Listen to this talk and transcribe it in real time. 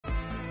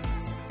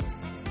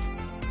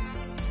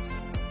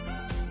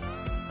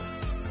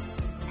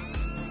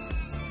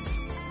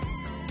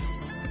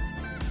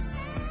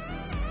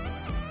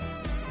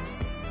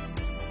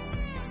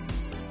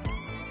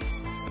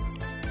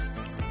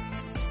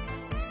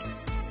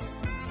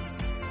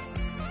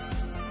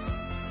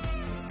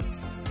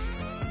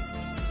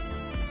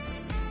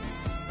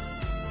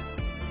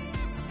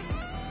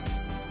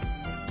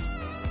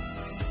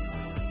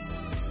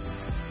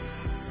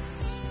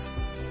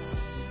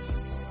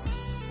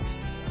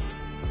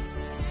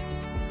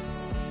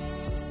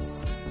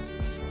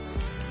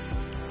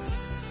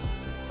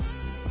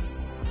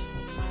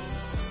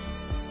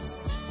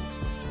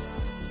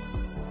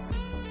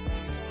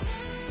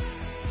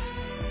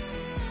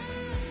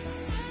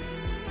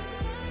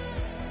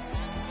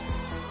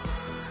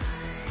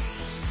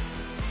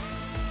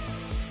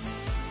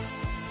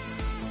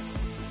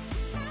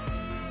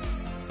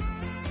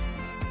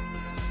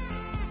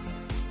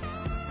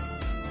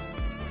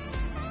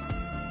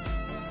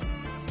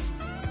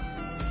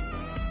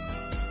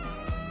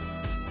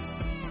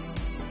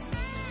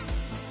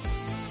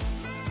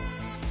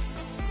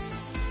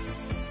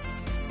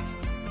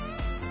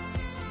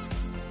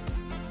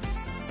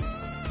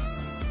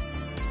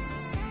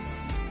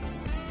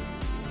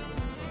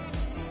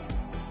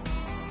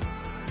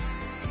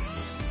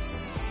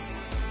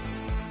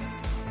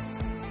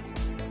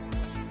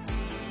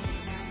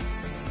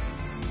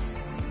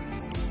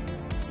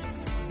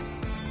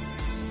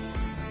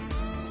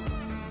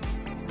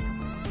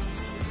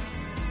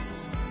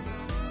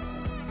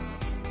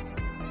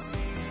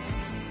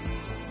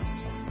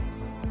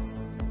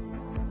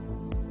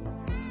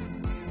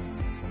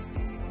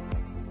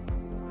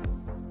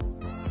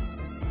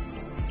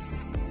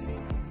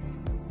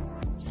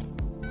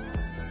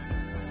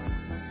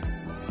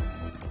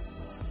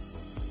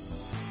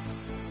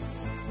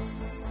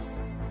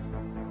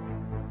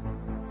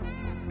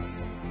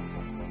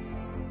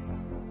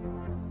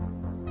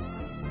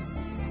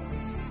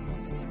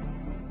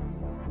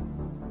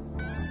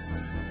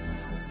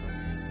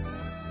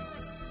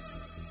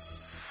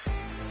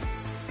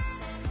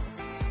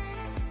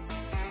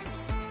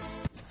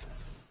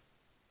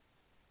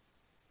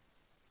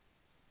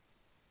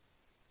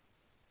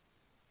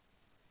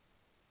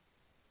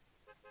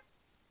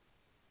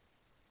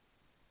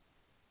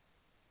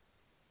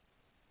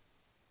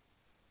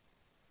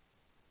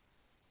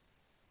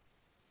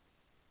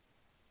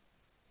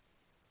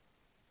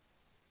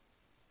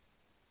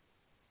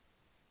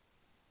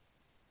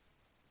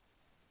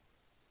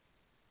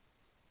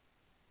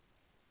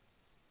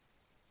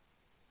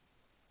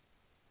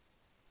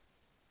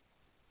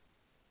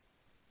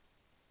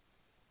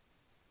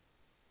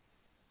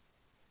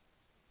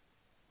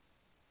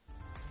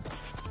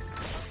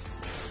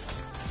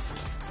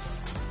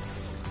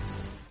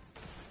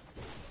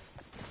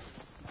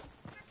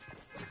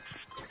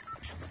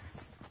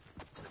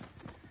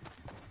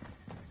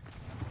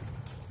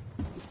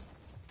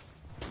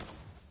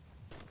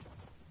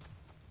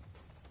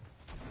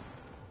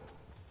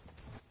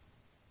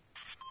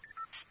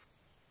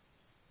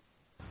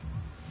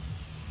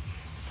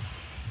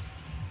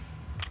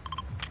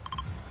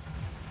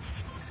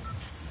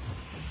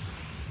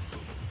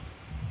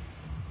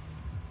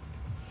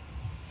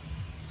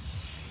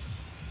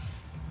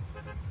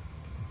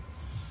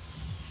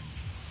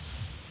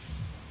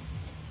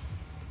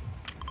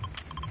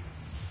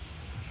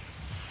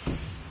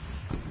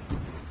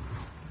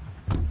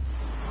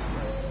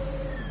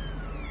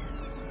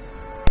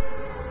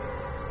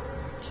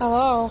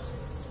Hello?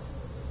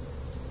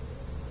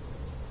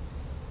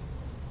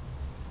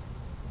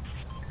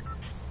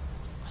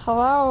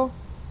 Hello?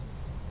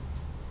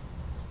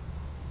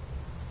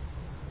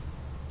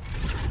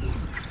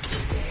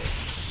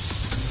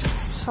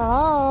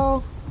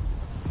 Hello?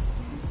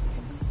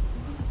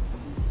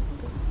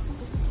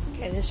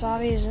 Okay, this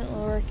obviously isn't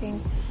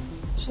working.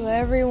 So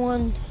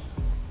everyone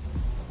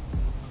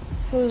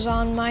who's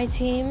on my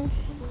team,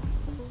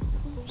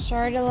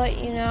 sorry to let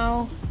you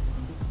know,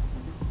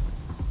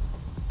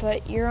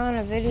 but you're on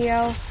a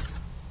video,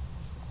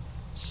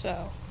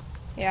 so,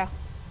 yeah.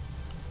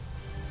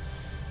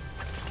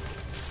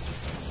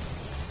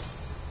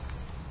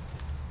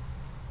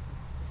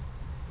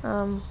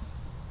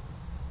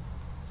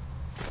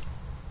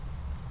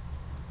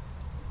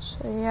 So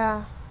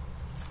yeah.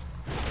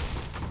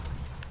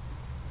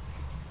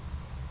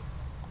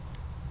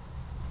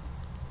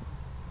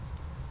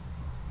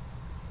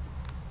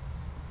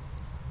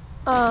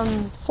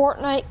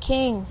 Fortnite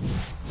King.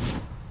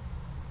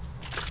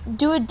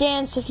 Do a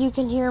dance if you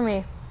can hear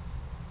me.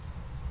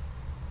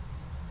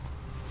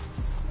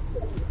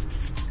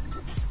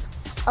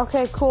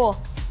 Okay, cool.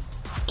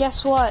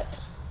 Guess what?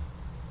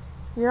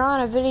 You're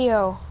on a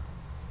video.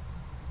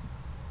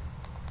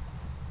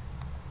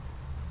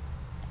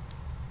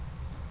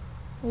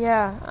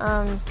 Yeah,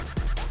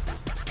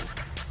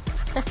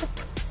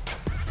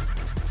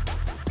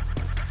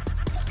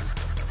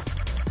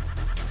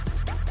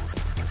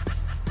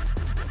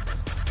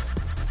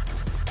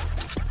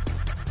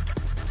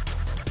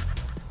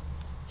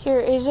 Here,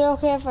 is it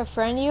okay if I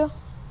friend you?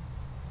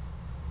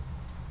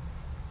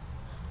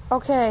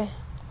 Okay,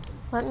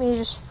 let me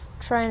just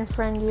try and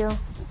friend you.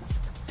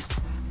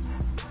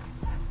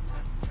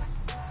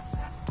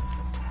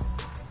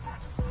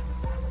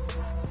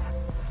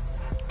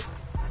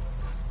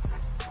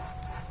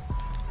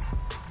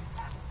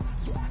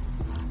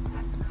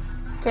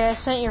 Okay, I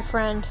sent your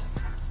friend.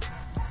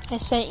 I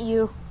sent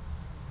you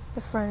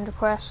the friend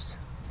request.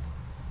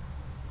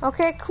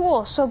 Okay,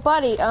 cool. So,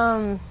 buddy,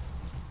 I'm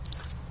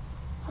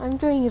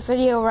doing a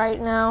video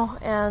right now,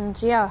 and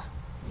yeah.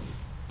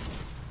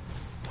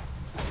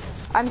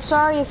 I'm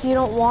sorry if you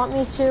don't want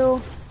me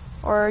to,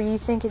 or you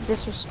think it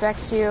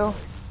disrespects you.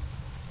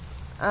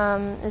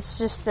 It's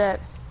just that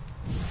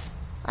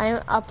I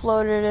haven't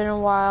uploaded in a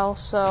while,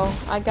 so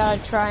I gotta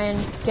try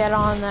and get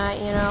on that,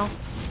 you know.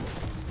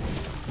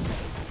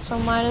 So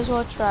might as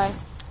well try.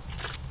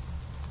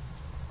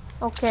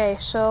 Okay,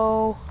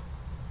 so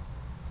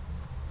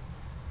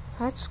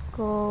let's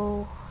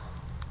go.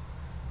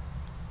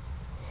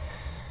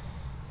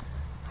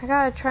 I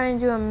gotta try and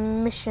do a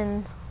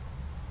mission.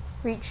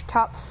 Reach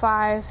top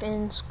 5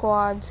 in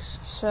squads,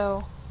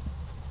 so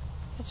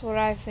that's what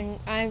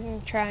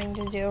I'm trying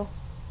to do.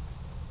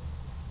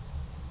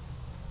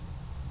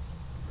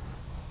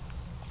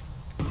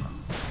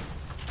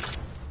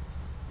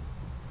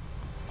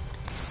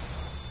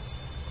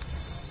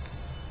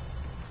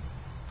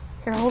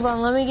 Here, hold on.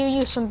 Let me give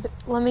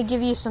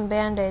you some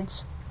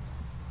band-aids,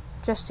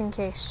 just in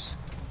case.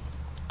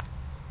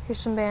 Here's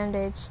some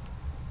band-aids.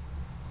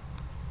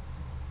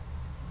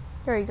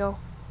 There you go.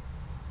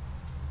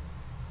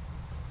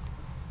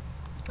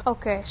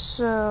 Okay,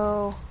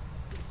 so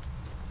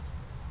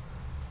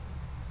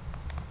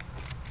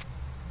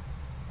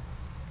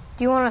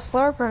do you want a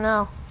slurp or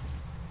no?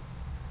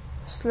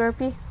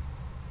 Slurpee?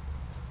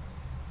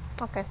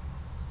 Okay.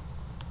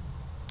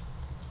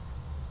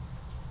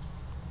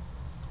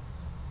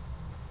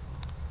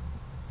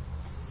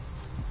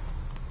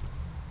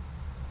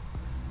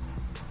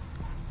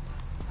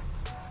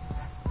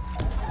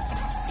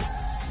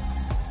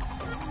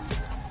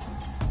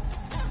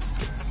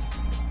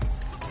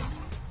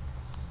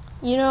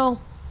 You know,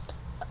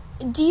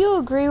 do you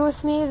agree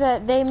with me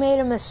that they made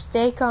a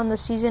mistake on the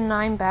Season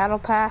 9 Battle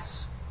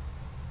Pass?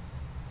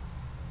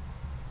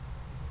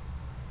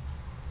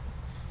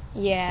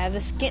 Yeah,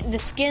 the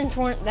skins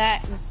weren't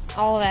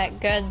all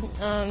that good.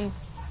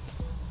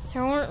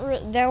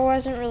 There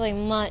wasn't really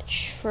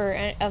much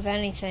of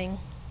anything,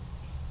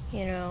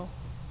 you know.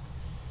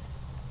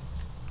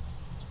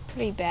 It's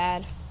pretty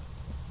bad.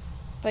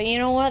 But you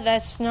know what?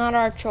 That's not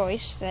our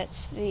choice.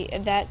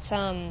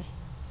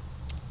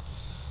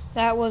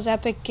 That was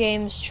Epic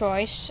Games'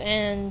 choice,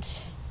 and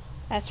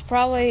that's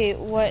probably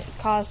what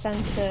caused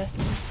them to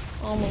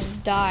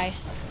almost die.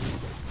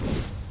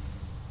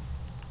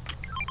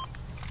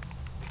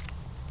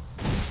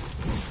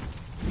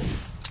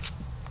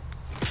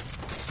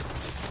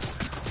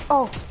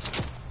 Oh,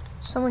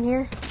 someone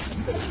here.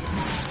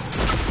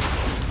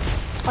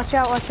 Watch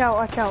out, watch out,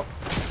 watch out.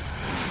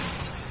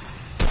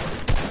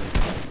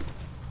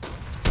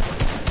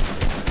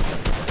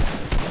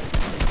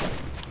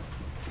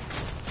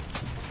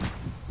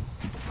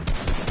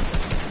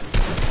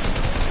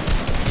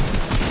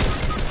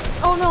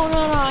 Oh, no,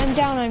 I'm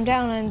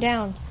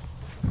down.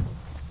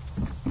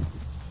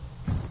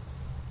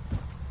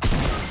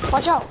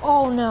 Watch out,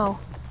 oh no.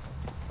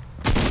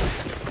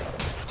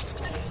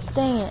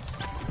 Dang it.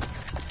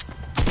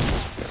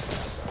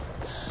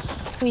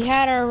 We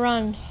had our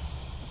run.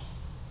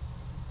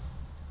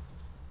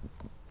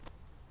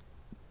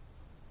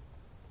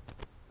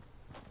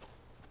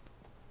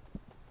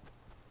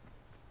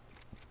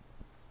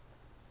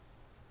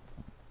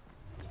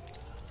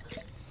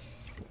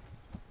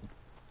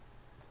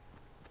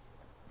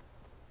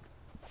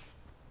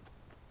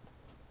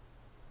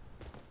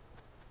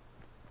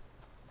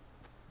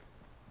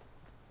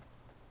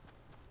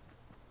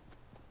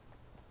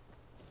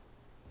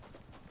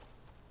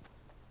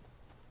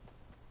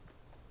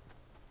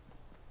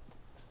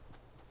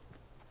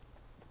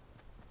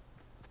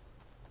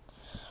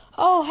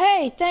 Oh,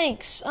 hey,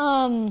 thanks.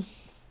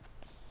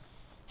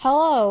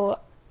 Hello.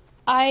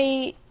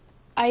 I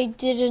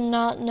did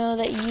not know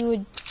that you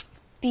would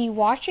be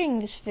watching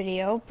this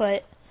video,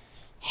 but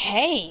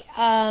hey,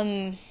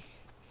 thank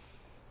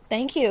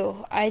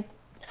you. I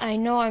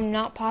know I'm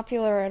not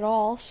popular at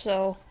all,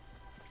 so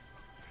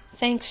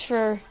thanks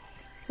for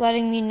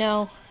letting me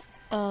know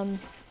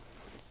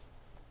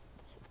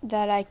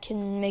that I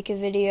can make a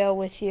video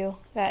with you.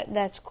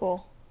 That's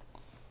cool.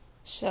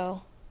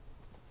 So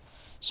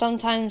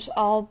sometimes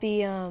I'll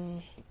be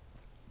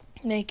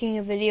making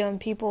a video and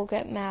people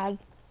get mad.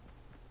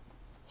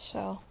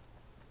 So,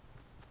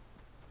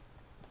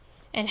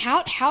 and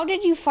how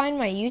did you find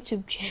my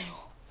YouTube channel?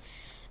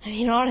 I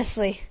mean,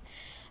 honestly,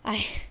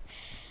 I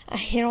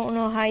don't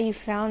know how you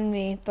found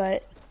me,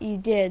 but you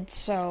did,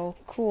 so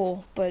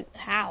cool. But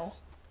how?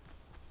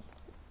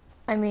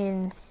 I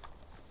mean,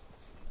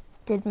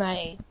 did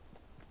my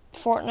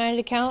Fortnite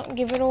account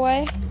give it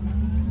away?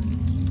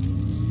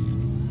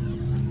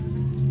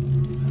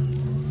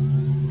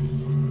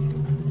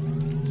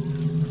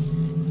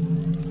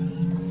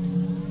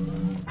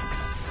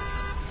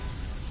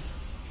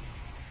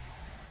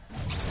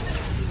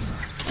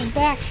 I'm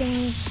back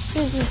in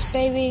business,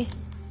 baby.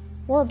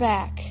 We're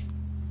back.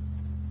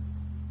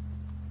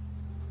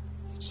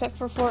 Except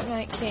for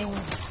Fortnite King.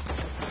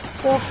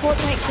 Well,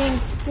 Fortnite King,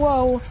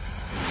 whoa.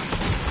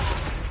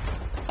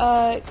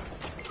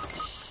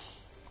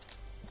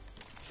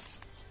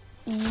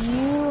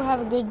 You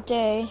have a good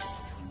day.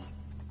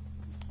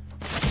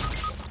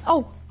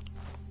 Oh!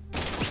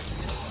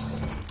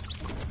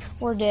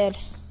 We're dead.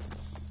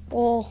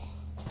 Well,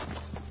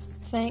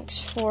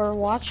 thanks for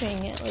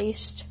watching, at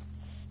least.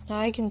 Now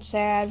I can say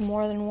I had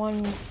more than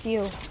one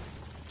view.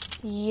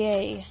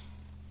 Yay.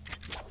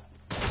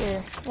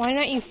 Here, why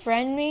not you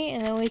friend me,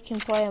 and then we can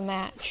play a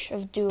match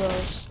of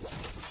duos,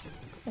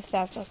 if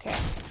that's okay.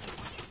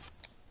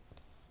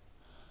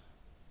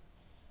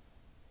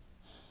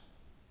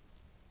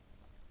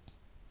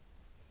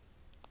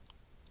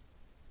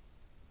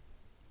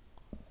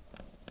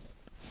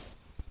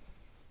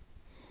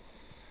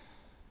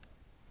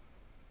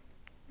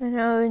 I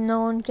know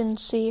no one can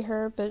see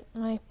her, but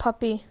my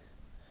puppy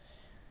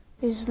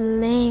is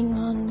laying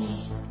on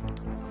me.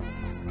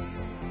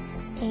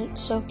 And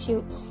it's so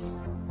cute.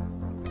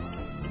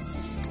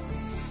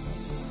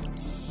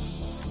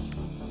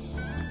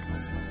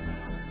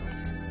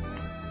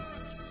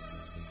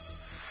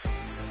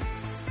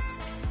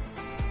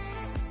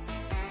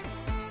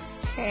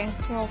 Okay,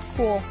 well,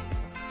 cool.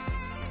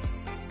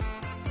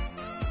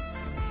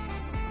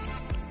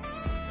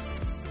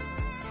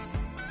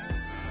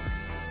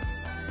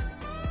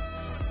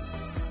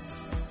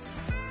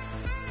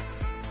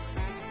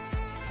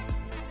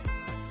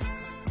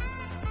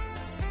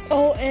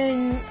 Oh,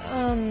 and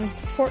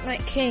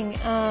Fortnite King,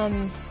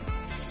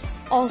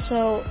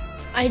 also,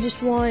 I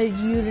just wanted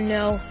you to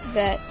know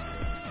that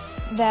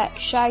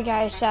Shy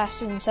Guy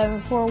Assassin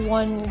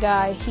 741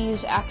 guy,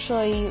 he's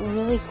actually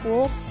really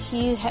cool.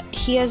 He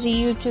has a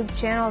YouTube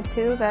channel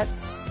too.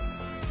 That's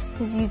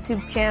his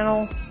YouTube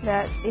channel.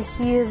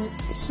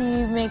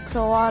 He makes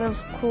a lot of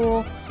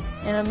cool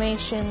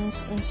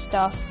animations and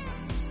stuff.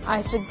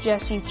 I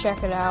suggest you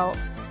check it out.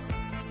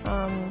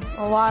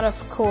 A lot of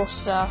cool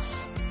stuff.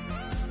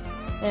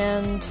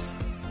 And,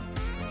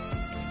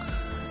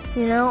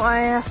 you know, I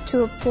have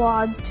to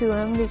applaud to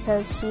him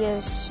because he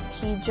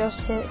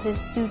just hit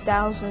his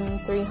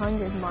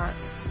 2,300 mark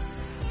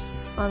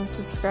on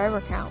subscriber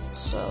count,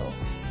 so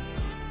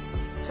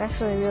it's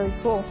actually really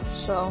cool.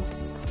 So,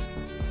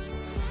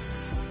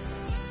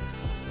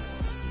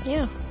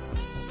 yeah.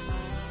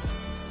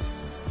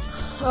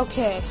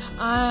 Okay,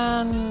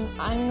 I'm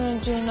gonna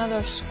do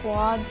another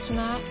squads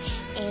match,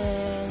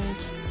 and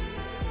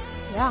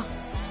yeah.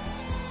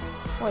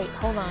 Wait,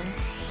 hold on.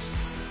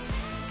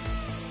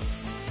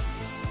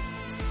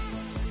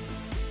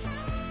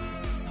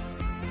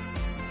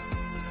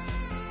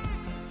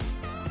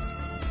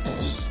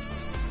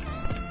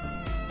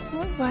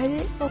 I'm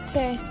invited?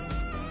 Okay.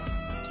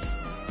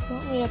 You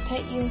want me to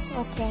pet you?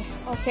 Okay.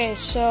 Okay,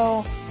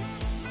 so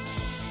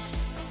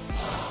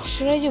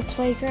should I do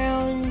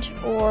playground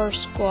or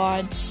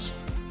squads?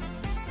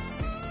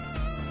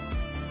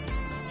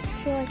 I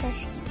feel like I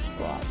should do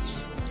squads.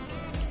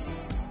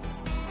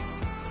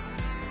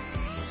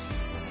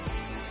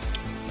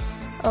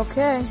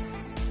 Okay.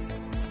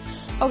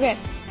 Okay.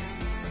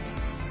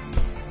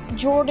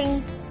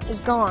 Jordan is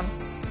gone.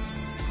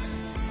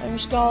 I'm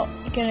just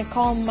gonna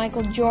call him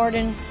Michael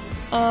Jordan.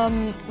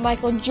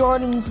 Michael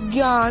Jordan's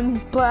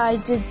gone, but I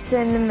did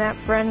send him that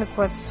friend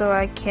request so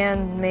I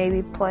can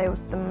maybe play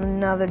with them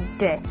another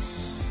day.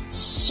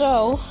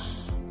 So,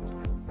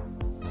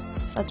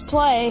 let's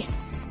play.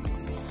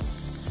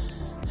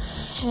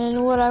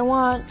 And what I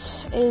want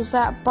is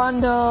that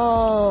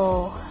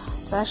bundle.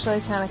 It's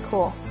actually kind of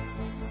cool.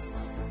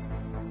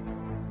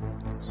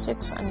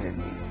 600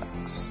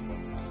 V-Bucks.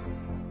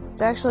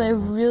 It's actually a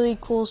really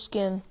cool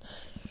skin.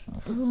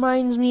 It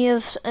reminds me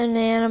of an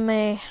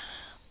anime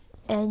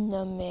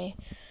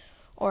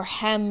or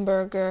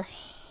hamburger.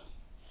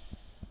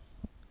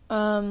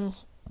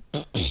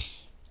 I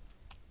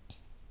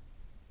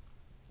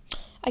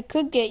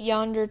could get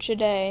Yonder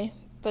today,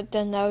 but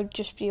then that would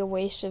just be a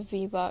waste of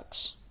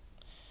V-Bucks.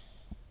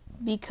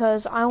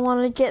 Because I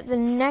want to get the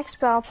next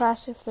Battle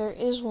Pass if there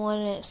is one,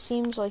 and it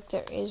seems like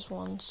there is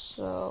one,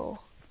 so...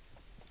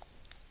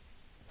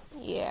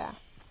 yeah.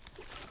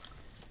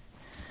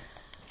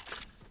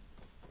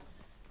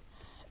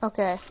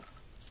 Okay.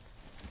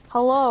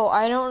 Hello,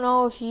 I don't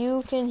know if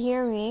you can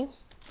hear me,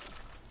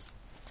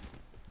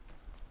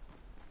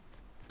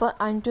 but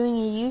I'm doing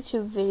a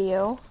YouTube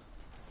video,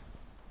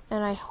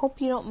 and I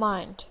hope you don't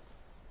mind.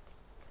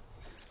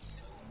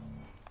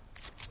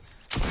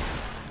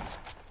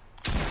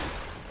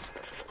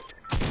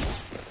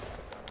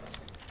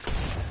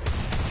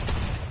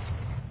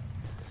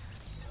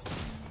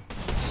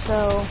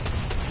 So,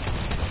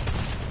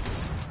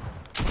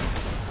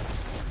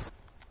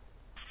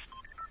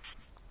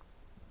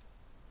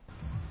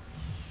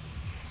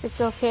 if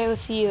it's okay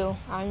with you,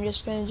 I'm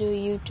just gonna do a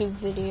YouTube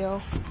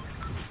video.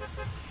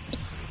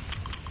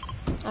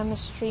 I'm a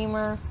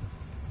streamer.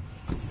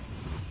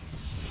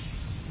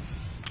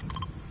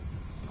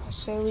 I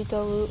say we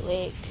go Loot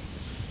Lake.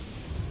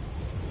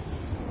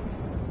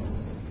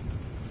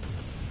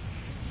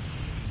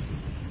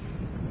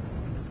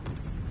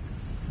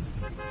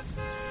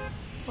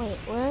 Wait,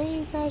 where are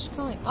you guys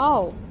going?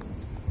 Oh!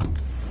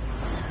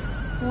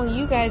 Well,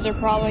 you guys are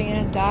probably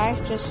gonna die,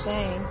 just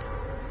saying.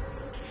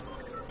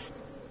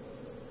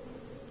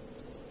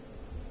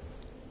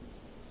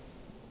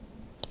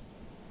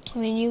 I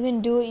mean, you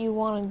can do what you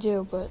want to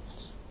do, but...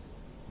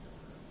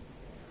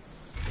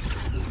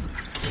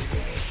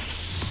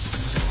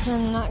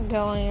 I'm not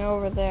going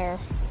over there.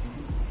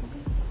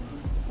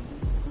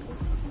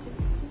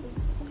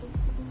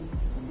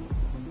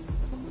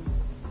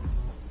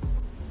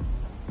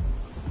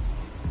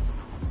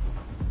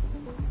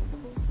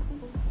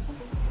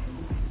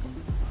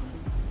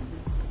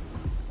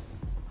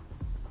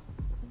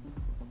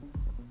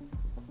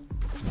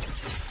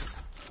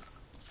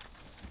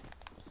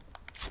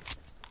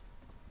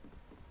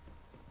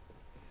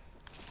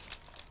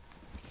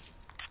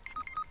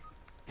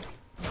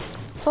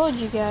 Told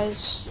you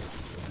guys.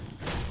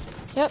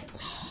 Yep,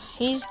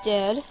 he's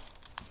dead.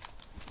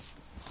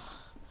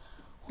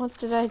 What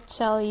did I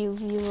tell you,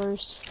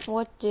 viewers?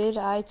 What did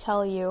I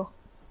tell you?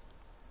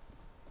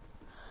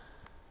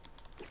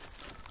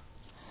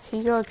 If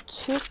you go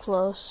too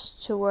close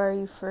to where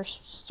you first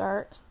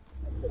start,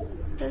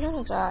 you're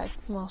gonna die,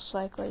 most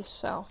likely,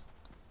 so.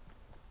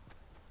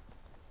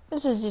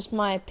 This is just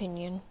my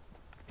opinion.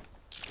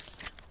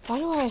 Why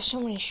do I have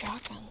so many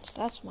shotguns?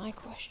 That's my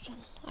question.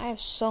 I have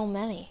so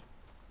many.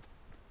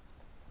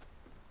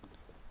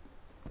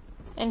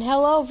 And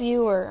hello,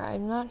 viewer.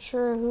 I'm not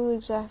sure who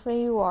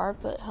exactly you are,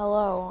 but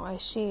hello, I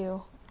see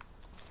you.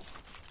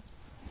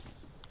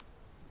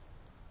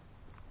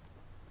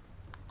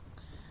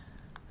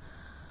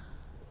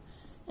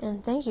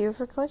 And thank you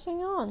for clicking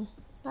on.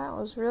 That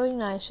was really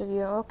nice of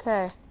you.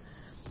 Okay.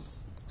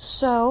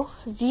 So,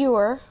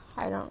 viewer,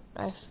 I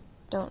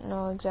don't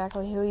know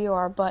exactly who you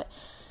are, but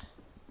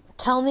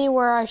tell me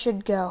where I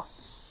should go.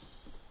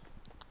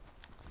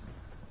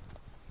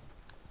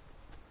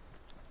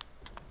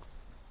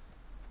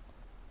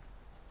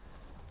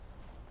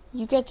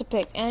 You get to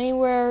pick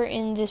anywhere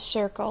in this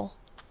circle.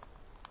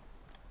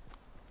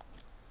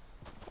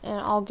 And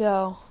I'll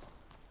go.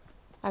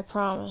 I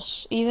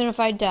promise. Even if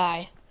I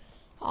die,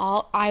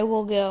 I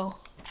will go.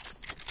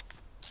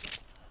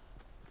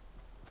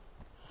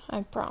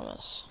 I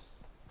promise.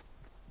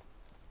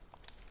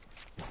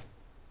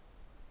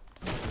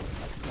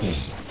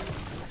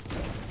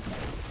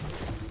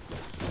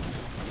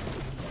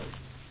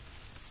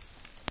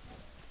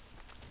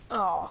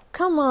 Oh,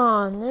 come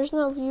on. There's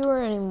no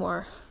viewer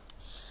anymore.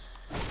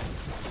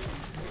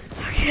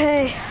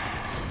 Okay.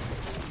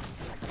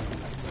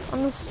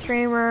 I'm a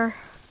streamer.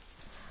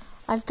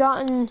 I've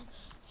gotten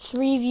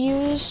 3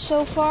 views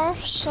so far,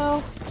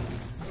 so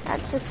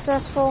that's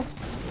successful.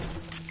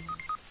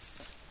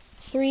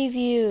 3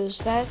 views.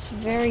 That's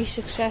very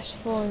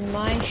successful in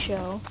my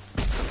show.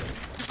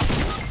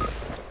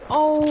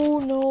 Oh,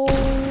 no.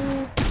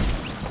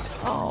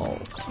 Oh,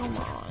 come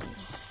on.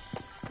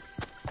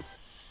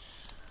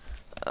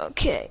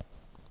 Okay.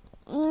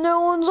 No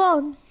one's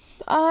on.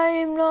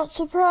 I'm not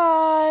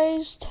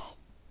surprised.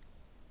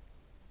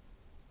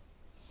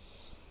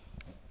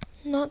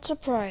 Not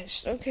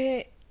surprised.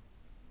 Okay.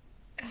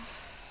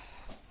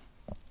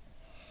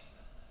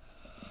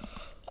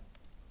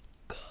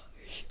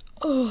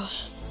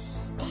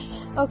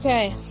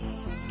 Okay.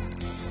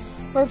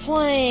 We're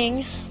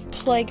playing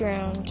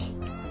Playground,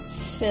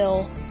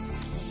 Phil.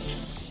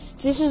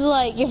 This is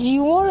like, if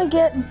you want to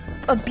get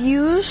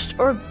abused,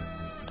 or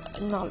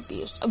not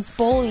abused,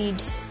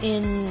 bullied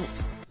in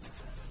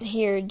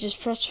here, just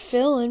press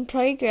Phil in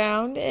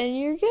Playground and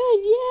you're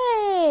good.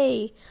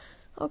 Yay!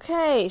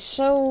 Okay,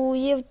 so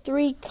we have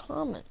 3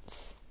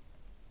 comments.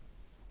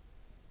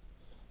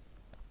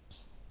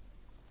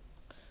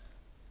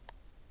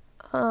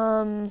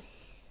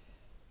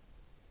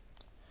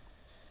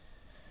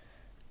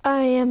 I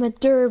am a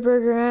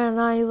Durburger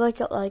and I like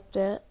it like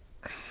that.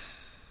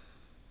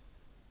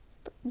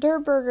 Their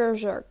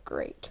burgers are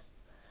great.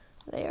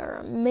 They are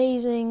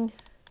amazing.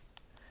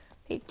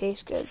 They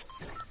taste good.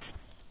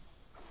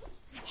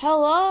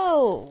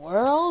 Hello,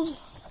 world.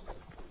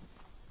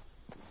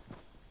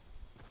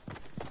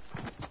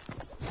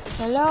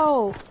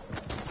 Hello.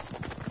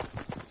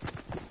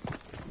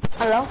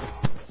 Hello?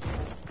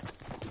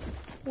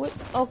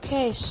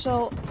 Okay,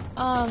 so,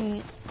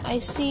 I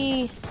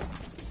see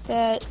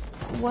that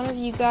one of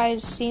you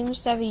guys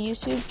seems to have a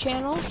YouTube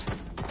channel.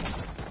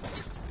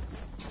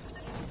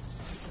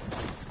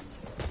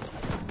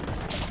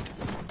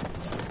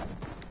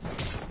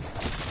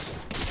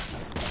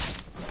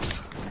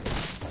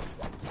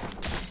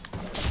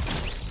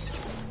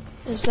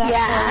 Is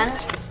that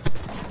correct?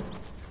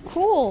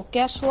 Cool.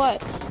 Guess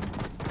what?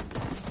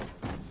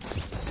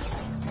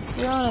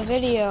 You're on a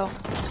video.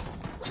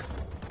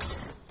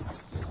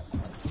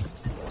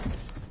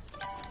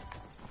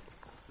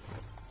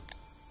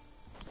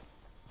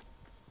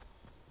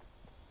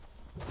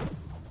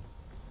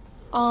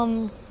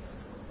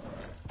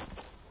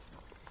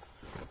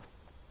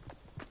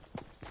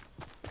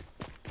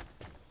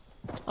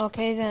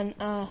 Okay then,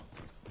 I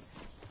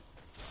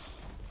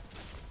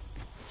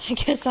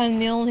guess I'm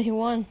the only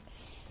one.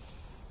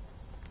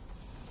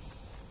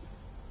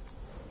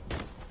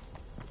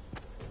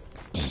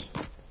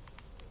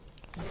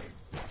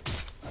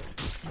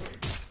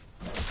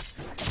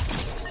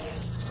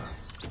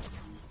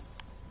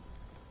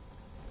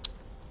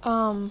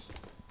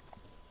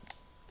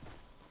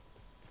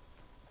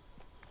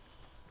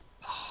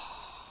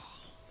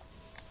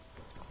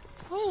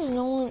 Why is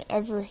no one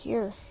ever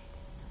here?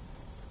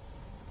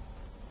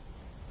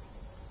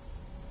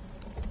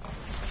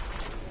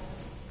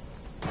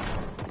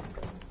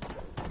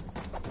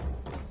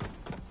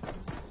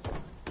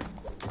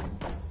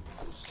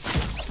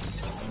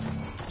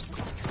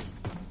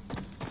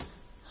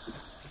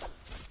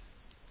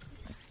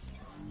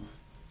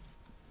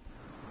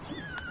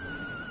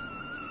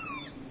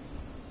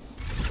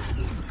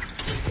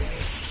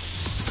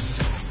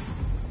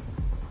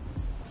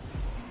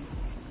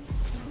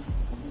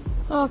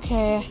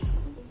 Okay.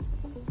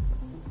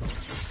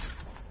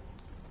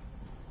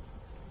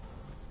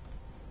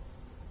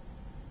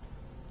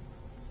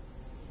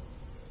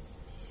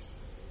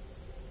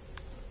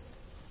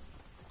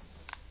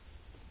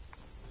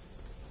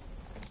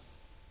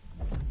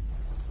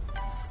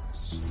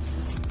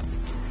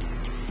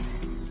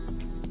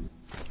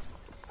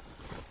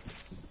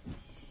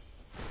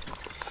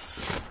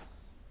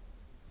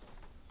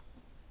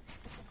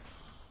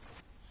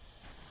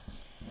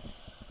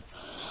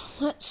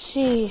 Let's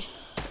see.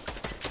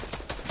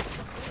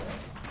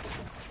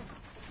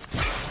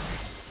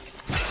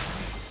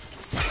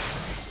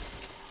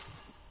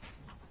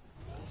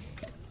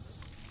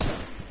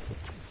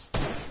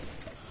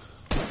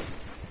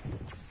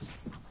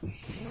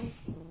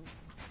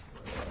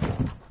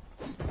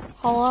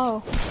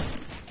 Hello.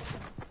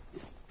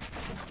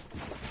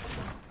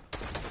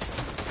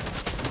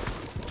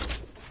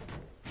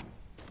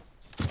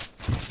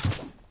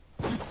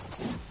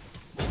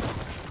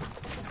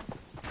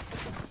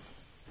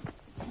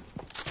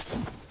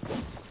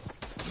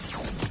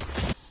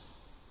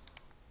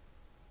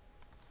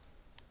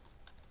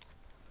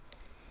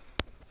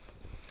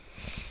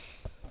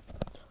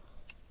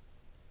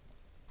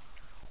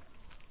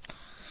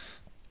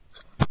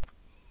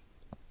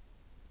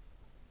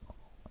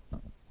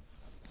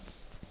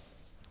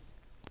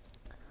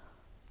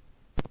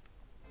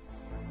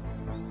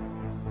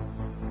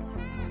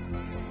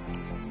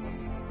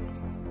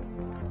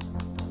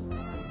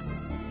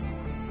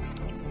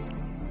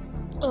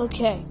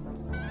 Okay.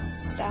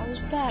 That was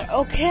bad.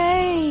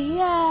 Okay,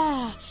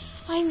 yeah.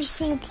 I'm just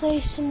gonna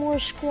play some more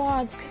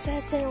squads because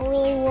that didn't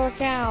really work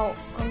out.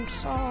 I'm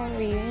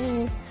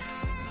sorry.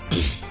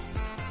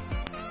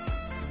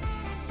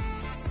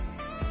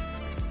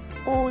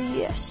 Oh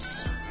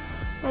yes.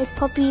 My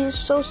puppy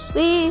is so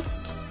sweet.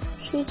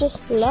 She just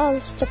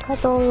loves to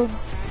cuddle.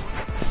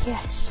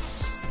 Yes.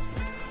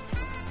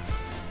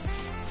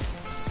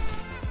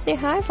 Say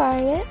hi,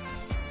 Violet.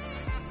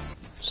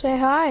 Say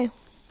hi.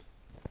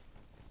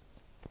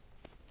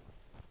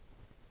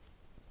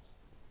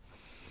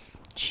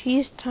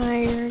 She's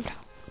tired.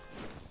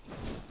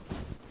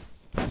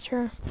 That's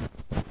her.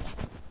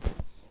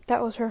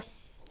 That was her.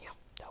 Yeah,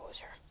 that was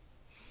her.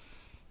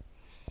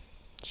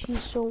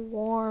 She's so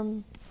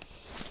warm.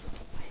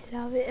 I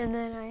love it. And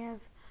then I have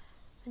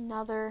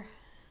another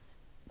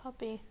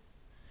puppy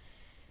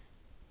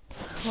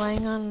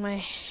lying on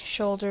my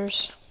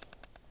shoulders.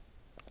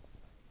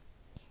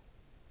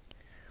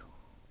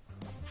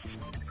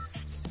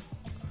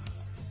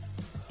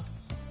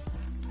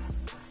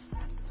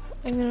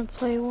 I'm gonna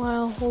play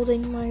while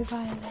holding my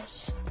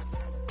Violet.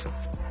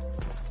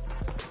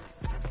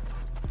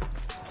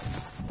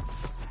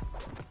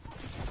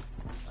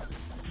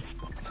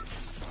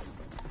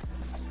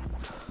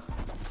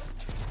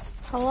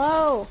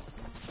 Hello.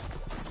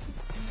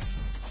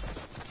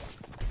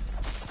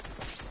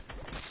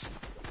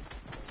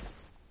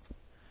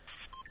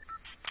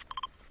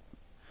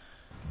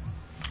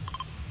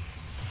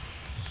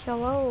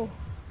 Hello.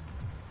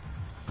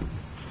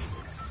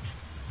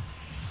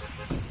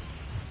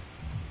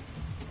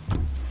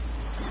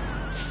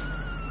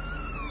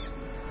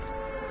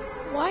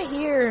 die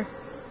here.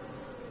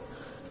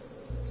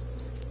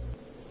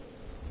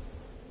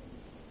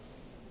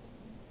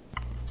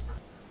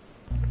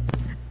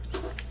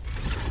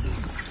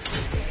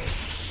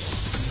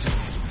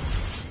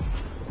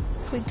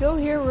 If we go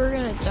here, we're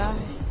gonna die.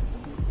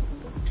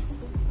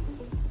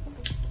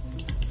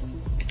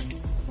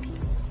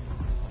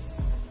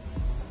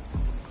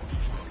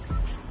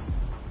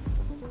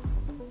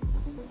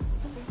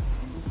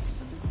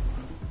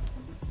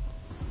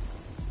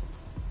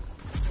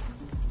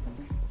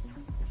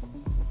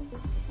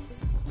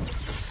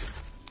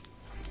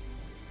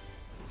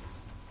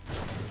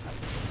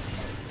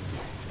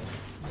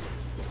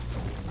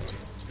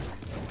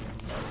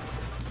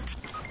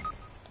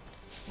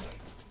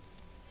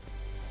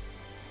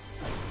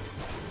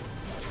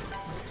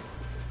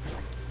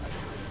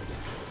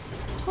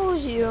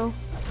 Told you.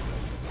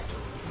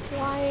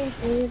 Why?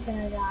 You're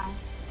gonna die.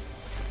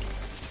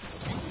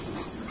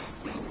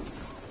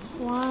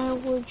 Why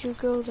would you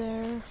go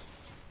there?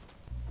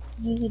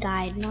 You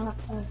died, not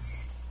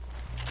us.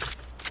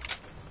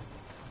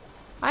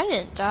 I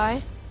didn't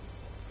die.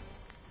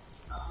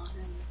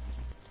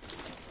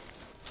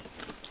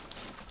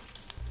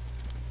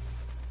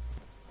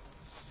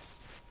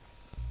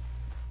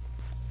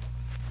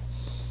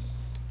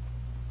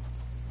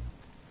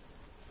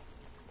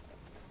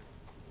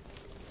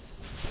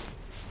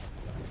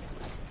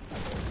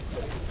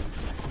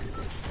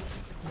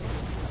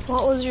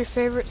 What was your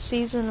favorite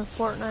season of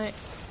Fortnite?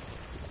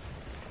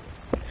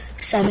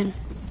 7.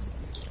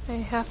 I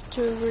have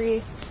to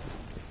agree.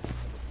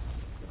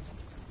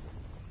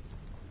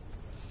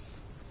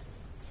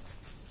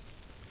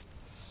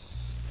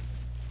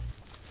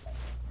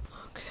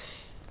 Okay.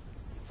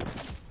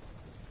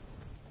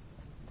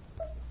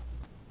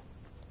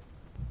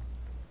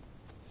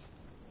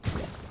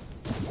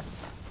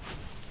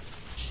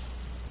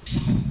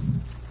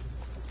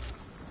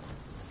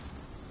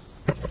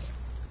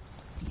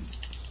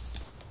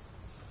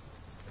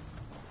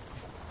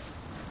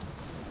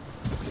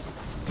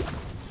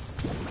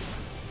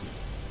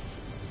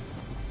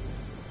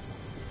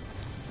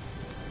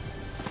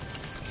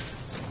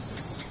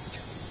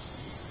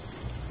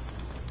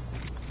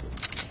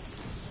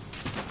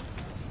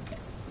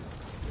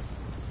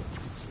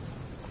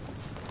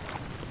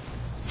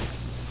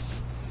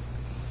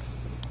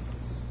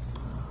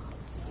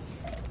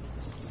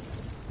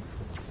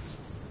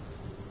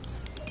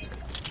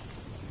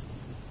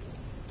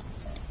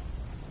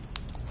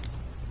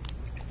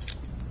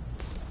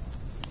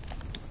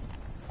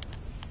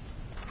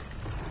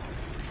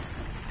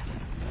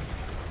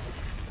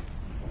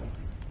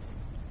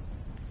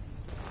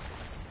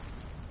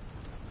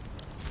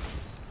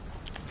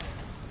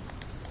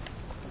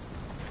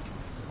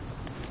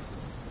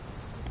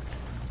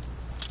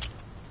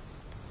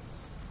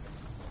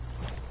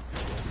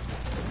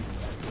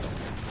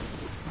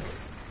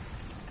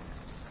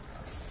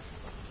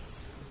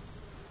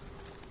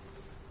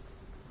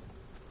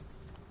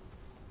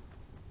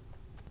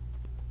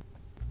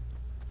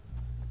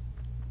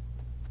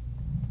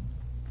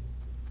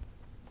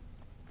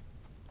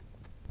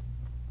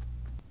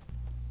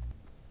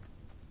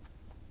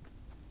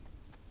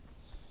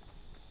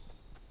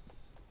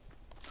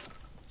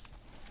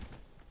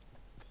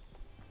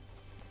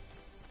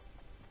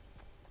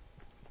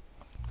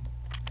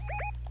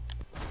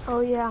 Oh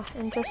yeah,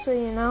 and just so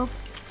you know,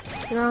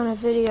 you're on a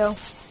video.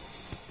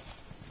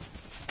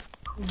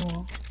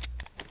 Cool.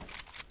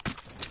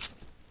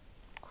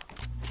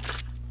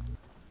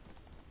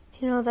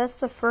 You know,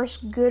 that's the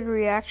first good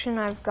reaction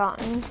I've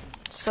gotten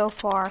so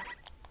far.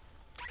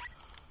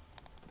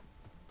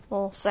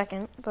 Well,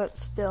 second, but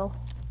still.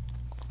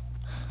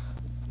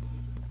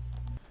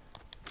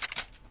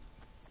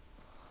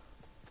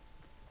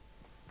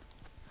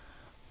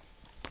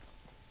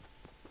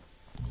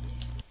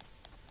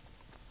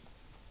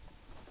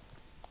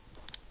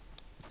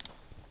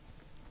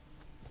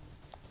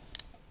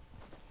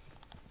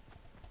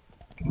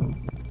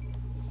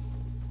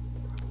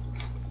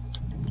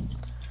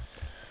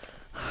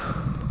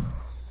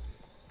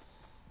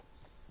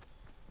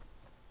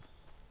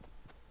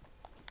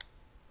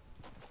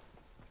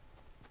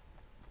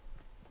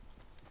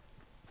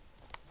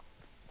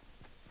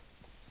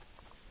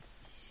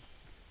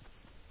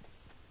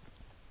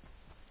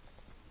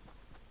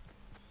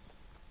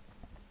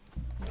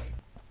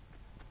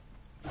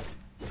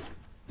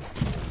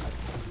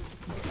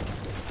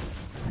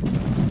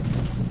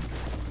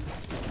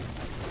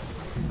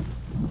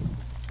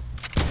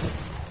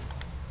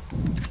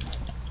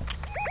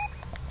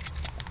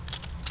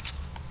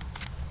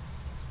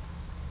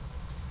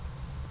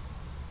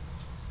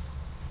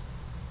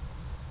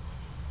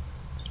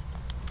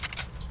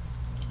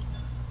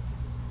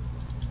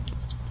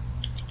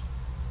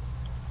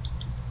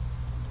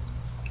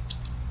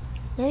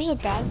 There's a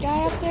bad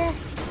guy up there?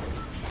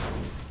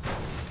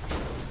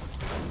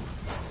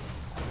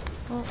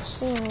 I don't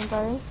see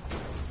anybody.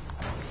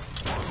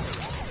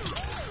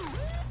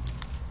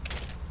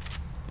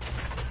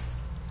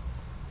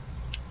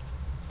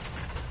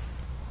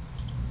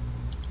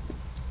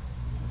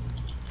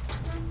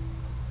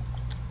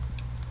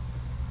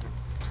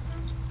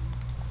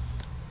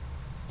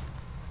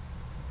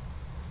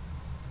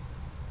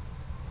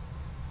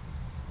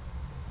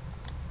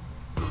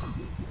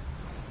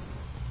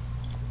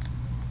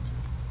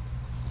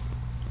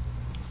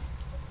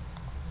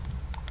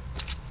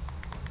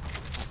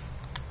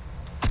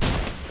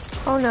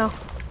 Oh no,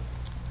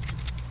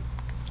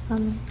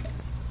 Um,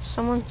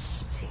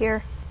 someone's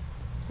here.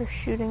 They're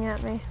shooting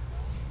at me.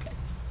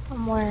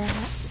 I'm where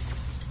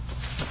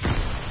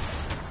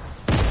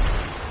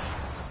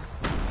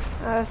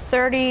at.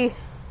 30.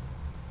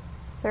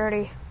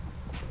 30.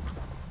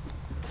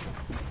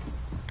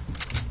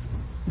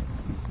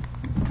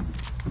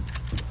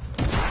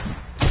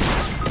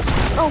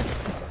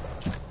 Oh!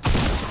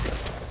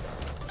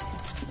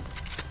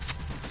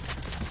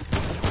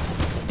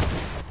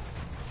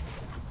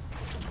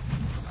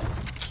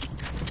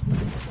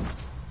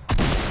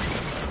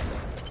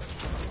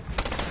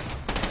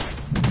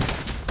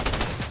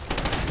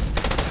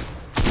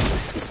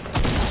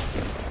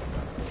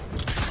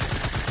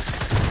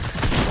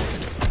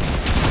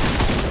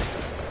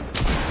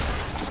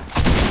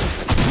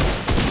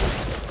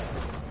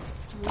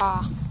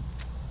 Ah.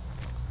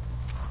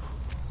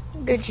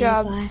 Good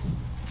job. Bye.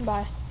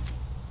 Bye.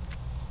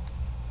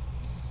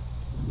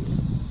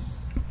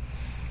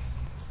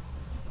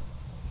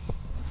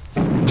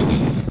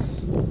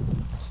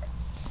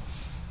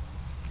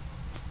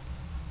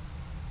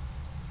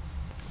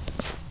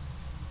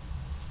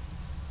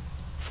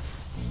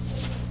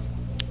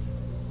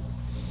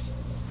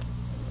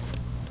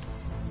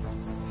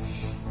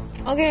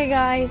 Okay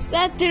guys,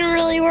 that didn't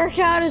really work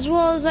out as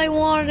well as I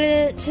wanted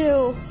it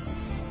to.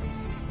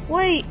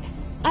 Wait,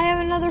 I have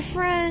another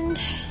friend.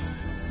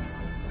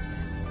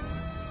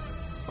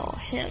 Oh,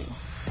 him.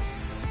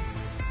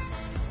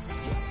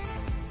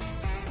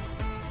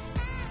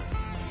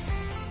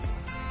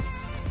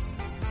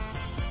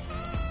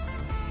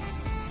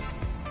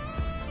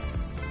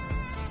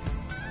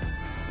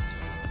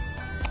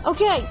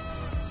 Okay.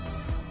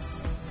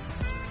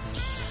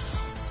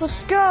 Let's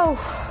go.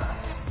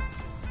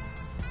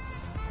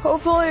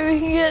 Hopefully we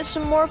can get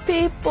some more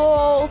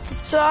people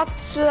to talk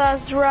to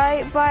us,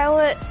 right,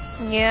 Violet?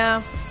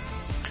 Yeah.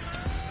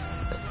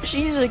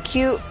 She's like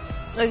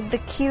the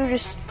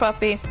cutest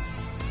puppy.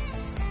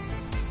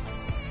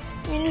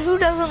 I mean, who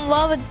doesn't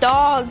love a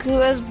dog who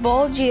has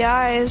bulgy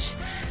eyes?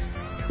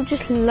 Who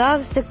just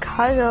loves to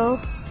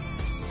cuddle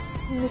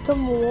and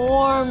become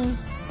warm?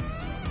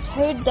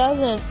 Who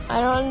doesn't?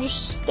 I don't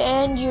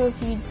understand you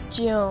if you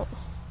don't.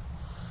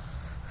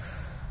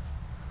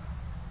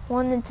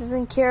 One that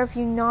doesn't care if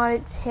you nod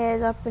its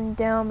head up and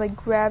down by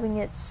grabbing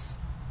its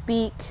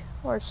beak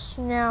or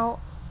snout.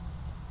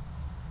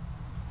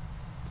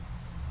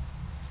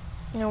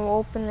 And it will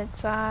open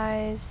its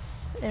eyes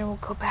and it will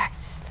go back to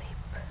sleep.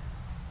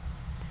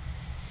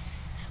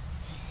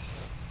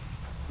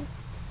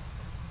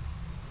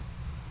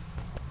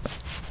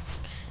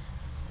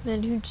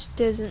 Then who just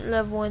doesn't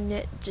love one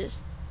that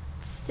just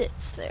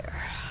sits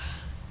there,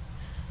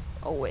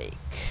 awake?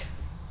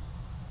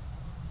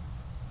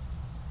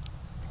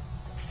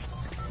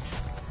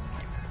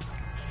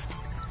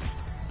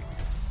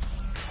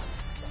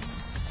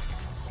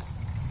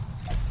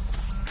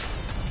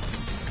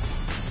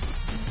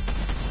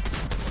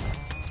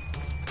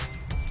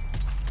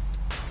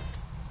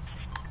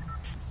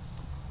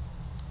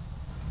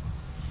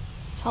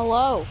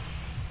 Hello?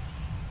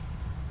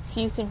 If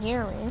you can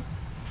hear me,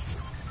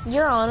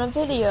 you're on a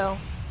video.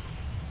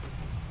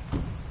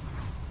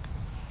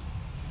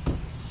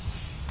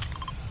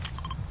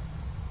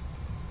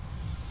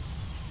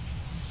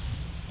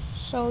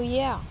 So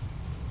yeah.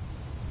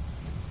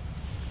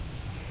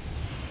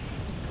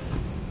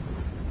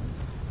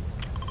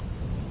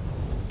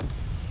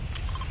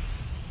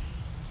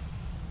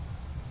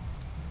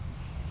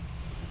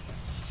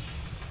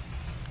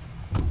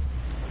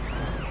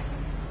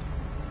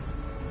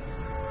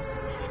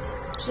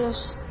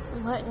 Just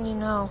letting you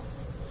know,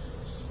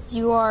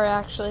 you are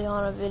actually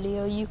on a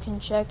video. You can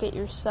check it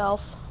yourself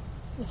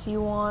if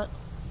you want.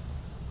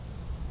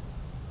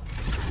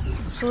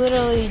 It's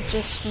literally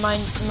just my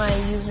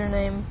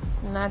username,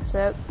 and that's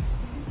it.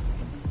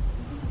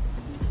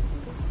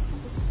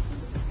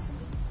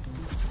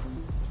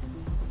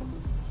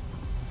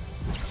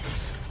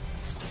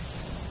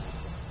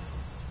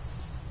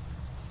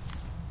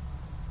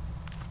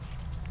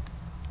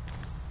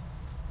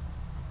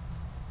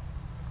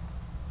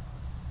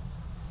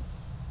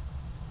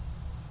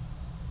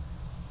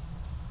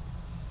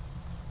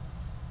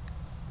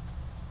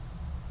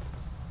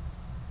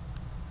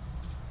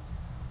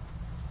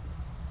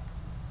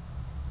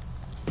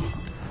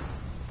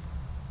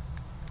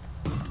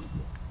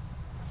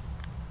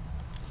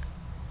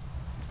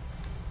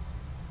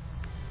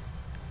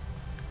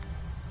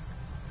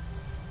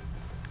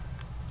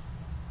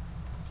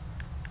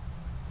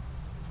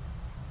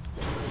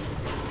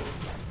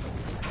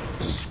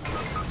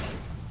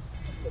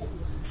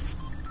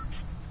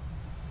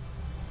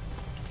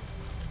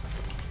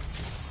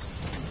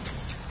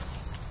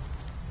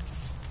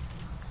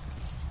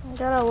 I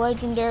got a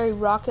legendary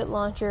rocket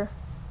launcher.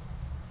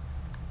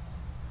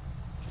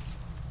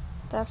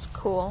 That's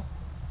cool,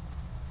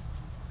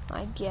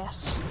 I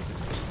guess.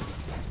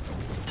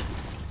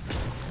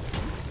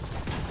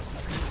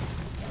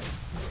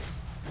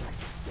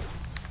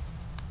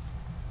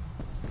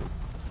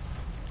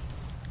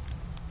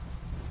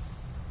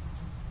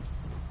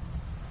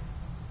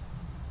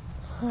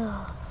 I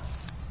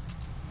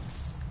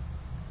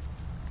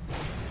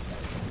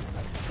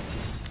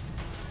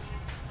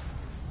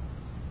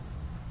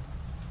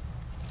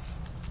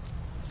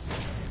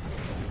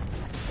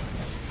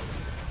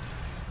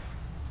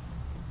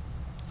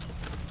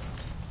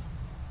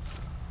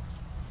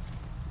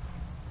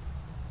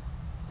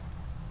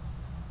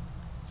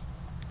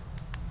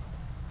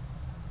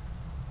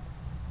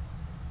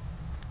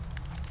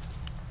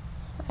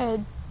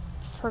had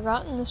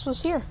forgotten this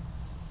was here.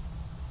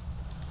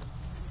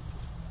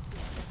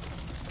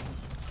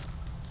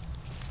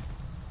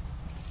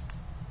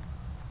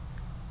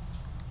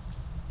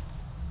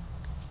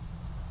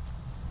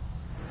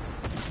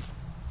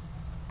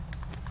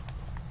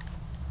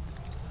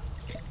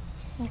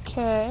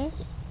 Okay.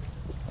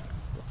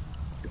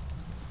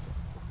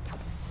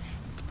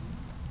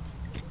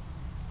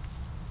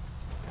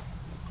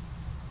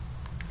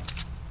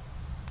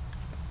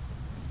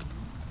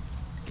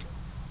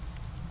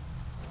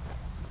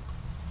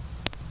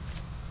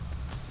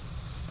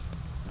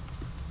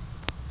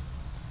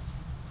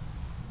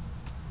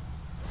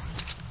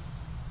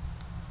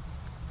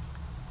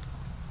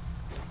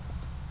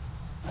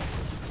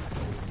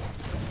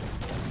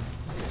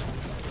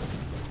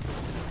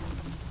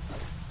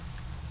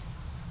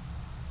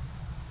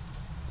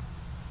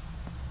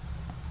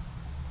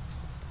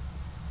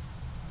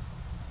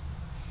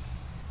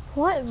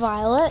 What,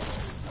 Violet?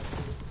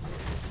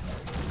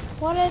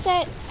 What is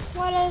it?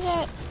 What is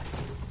it?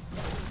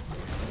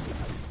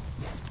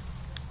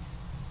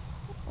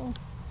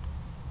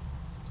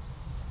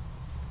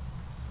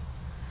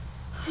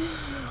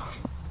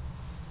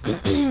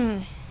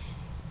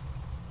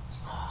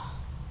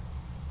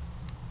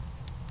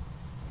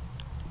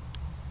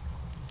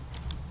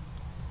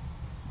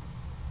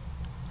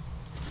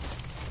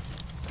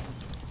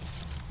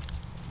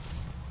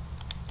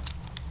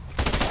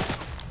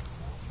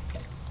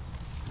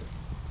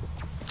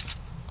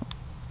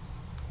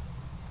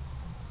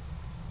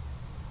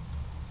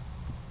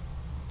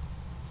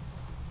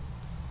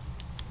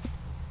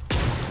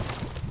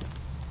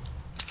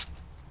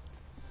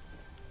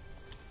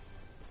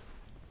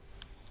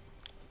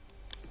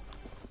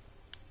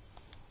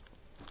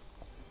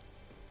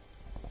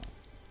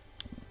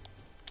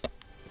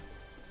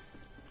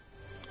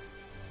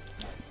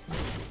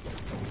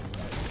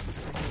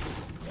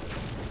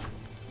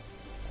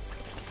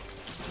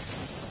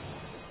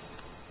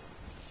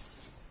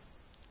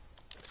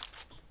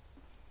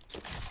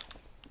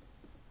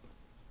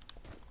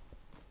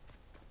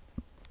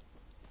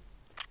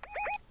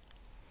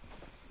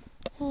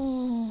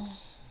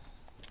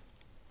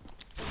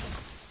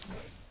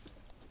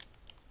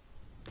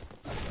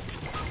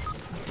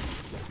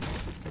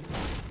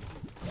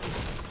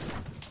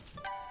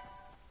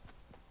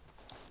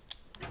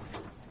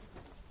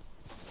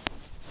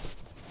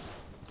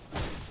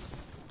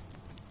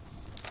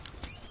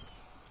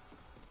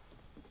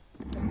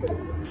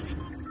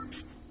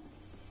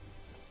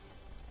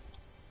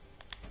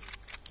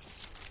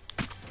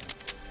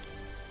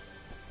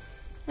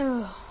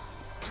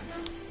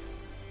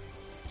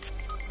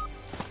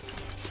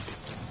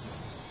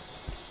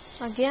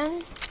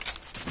 Again?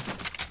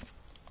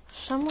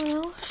 Someone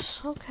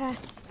else? Okay.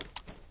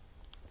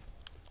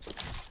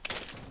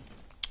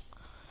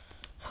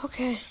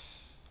 Okay.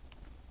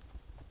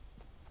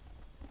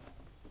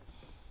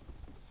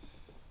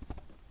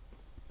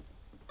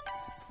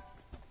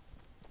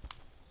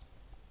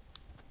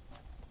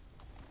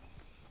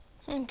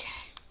 Okay.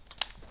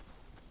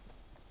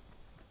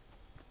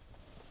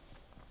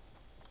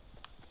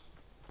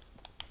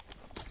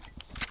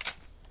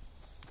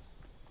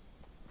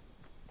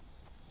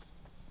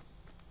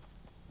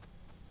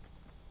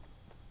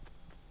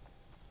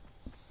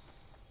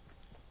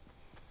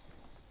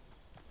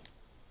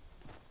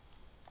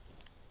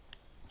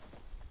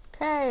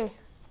 Okay.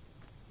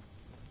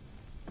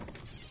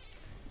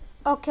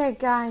 Okay,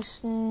 guys,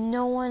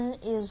 no one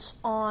is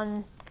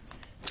on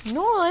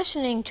nor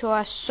listening to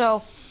us,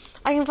 so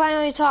I can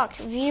finally talk.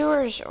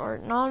 Viewers or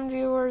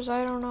non-viewers,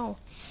 I don't know.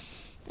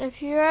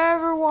 If you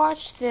ever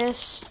watch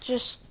this,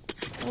 just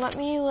let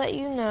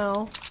you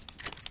know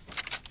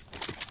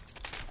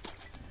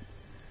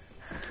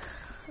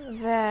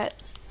that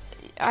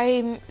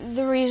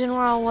the reason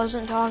why I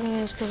wasn't talking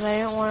is because I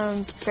didn't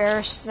want to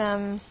embarrass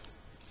them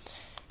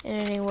in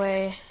any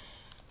way.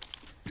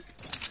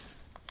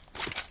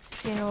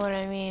 If you know what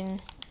I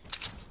mean.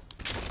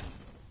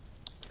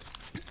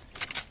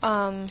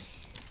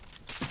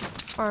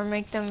 Or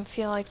make them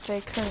feel like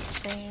they couldn't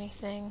say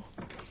anything.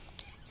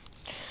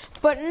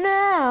 But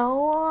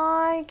now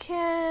I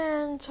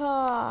can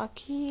talk,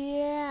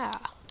 yeah.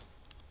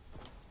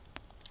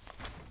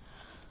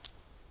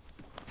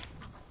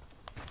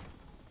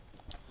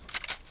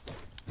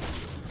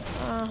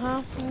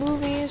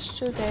 Movies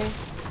today.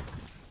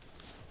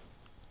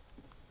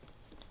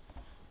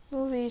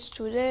 Movies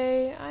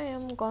today. I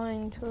am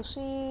going to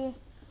see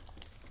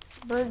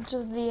Birds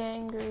of the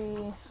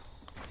Angry,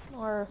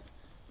 or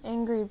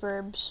Angry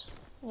Burbs.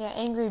 Yeah,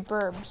 Angry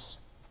Burbs.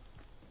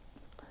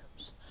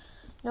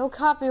 No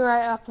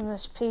copyright up in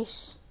this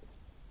piece.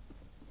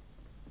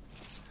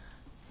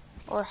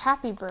 Or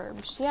Happy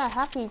Burbs. Yeah,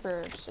 Happy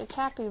Burbs. It's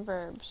Happy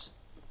Burbs.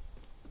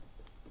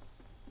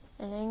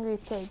 And Angry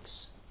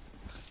Pigs.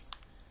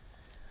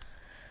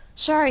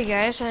 Sorry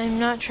guys, I'm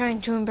not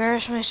trying to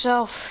embarrass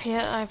myself,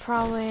 yet I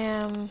probably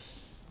am.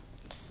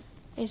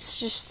 It's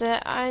just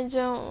that I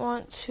don't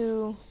want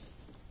to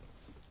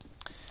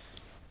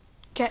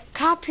get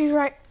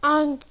copyright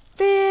on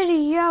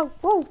video.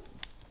 Whoa!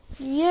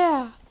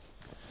 Yeah.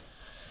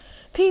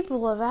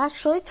 People have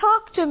actually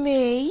talked to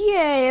me.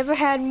 Yay, I've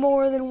had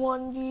more than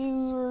 1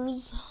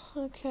 viewers.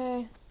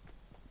 Okay.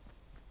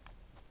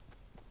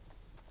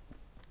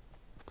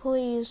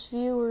 Please,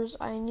 viewers,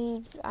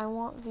 I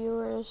want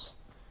viewers.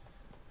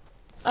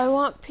 I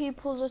want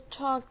people to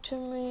talk to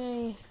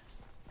me.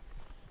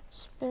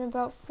 It's been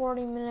about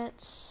 40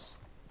 minutes.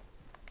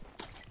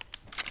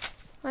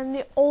 I'm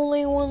the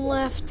only one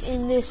left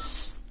in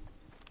this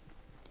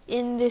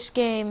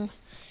game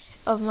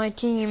of my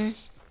team.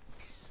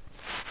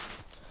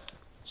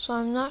 So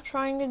I'm not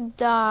trying to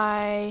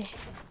die.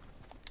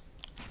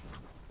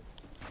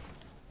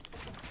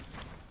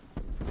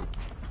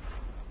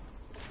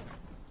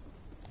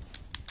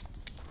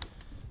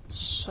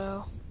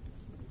 So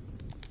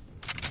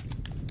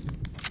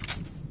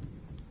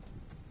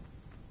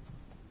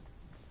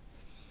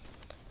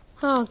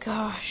oh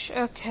gosh,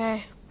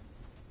 okay.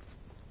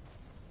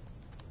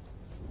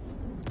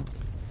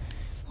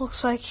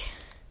 Looks like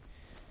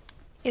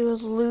it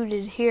was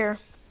looted here.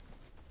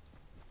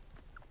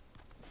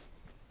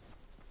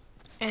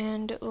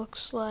 And it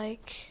looks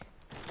like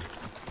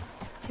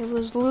it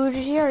was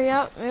looted here.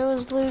 Yep, it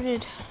was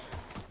looted.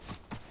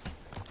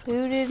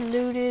 Looted.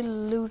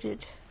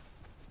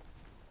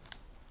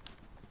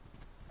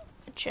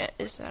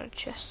 Is that a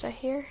chest I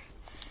hear?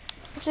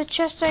 It's a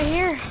chest I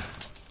hear.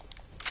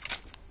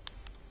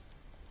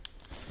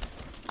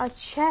 A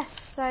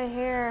chest I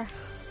hear.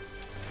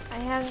 I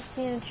haven't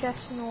seen a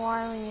chest in a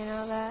while, and you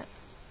know that.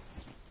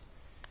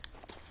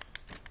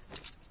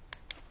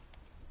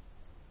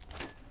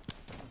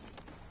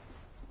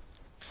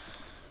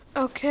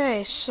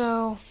 Okay,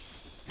 so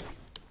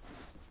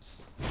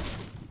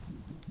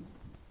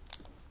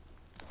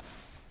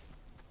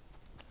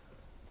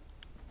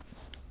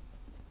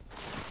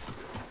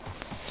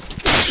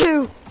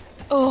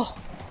oh,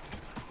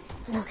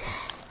 okay.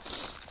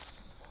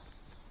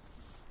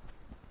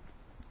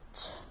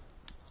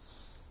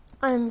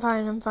 I'm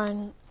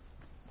fine.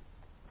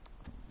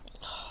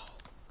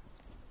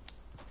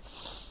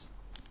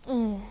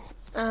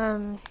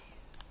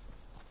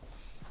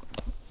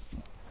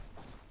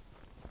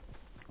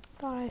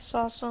 Thought I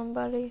saw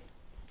somebody.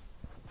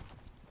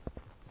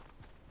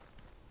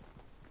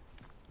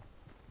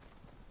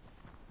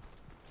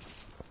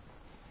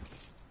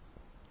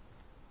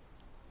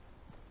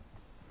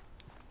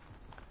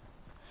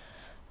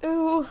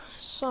 Ooh,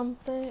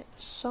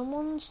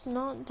 someone's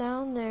not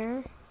down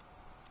there.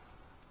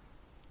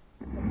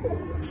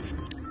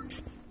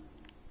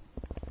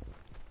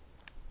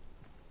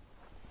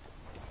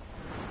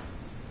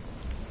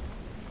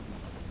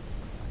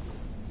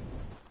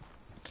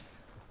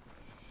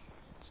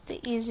 It's the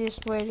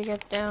easiest way to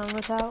get down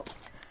without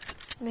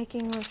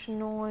making much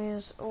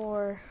noise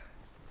or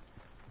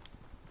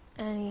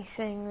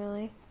anything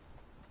really.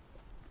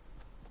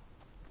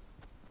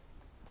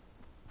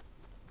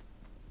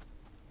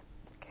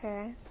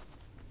 Okay.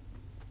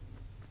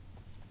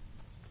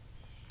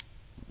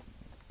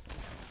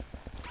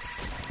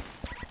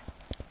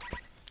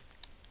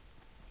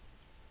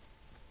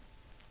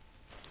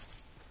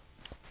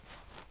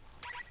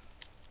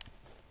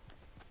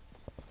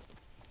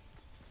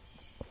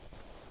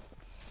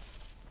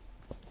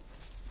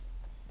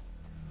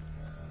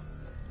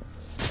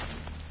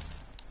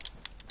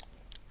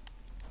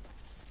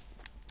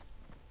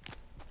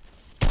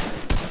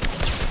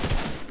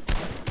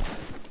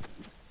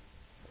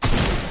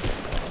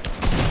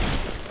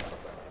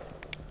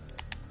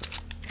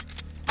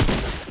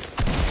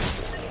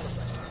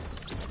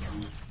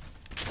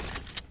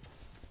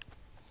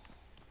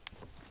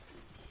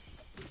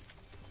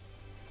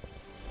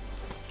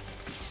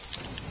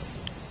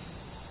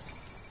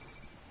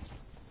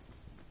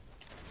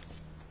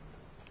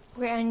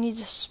 Okay, I need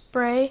to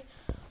spray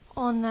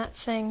on that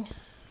thing.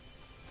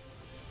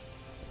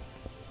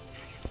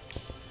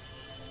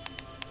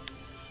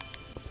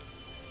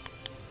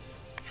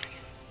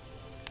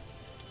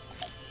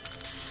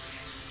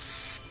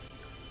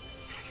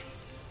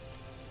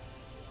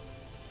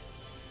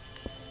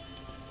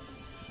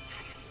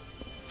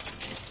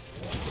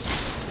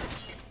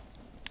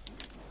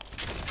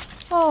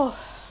 Oh,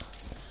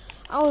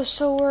 I was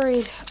so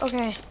worried.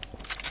 Okay.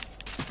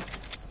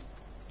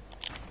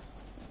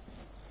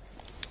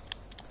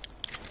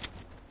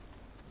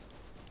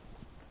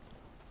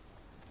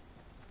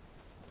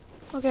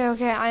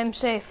 Okay, I'm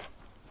safe.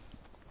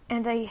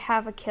 And I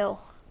have a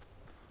kill.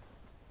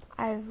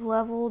 I've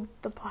leveled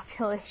the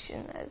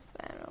population, as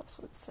Thanos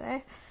would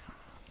say.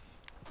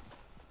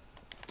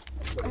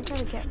 I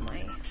gotta get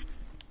my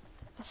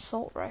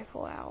assault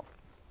rifle out.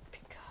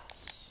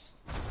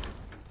 Because...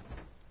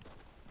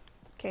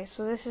 Okay,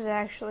 so this is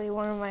actually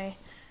one of my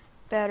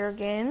better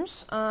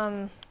games.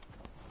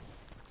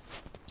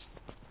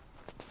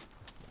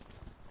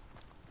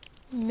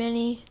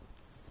 many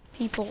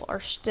people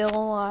are still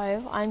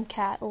alive. I'm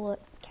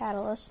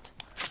Catalyst.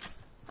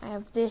 I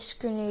have this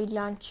grenade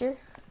launcher.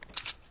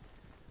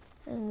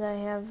 And I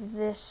have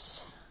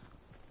this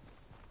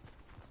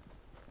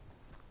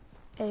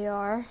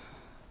AR.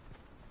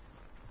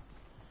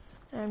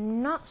 And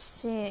I'm not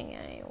seeing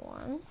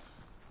anyone.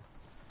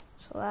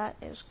 So that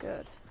is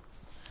good.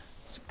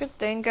 It's a good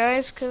thing,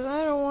 guys, because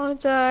I don't want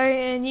to die.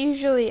 And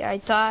usually I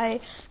die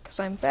because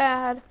I'm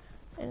bad.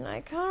 And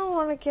I kind of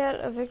want to get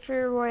a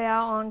victory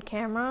royale on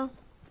camera.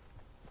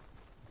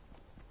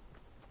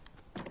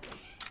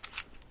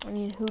 I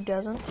mean, who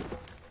doesn't?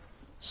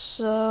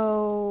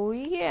 So,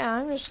 yeah,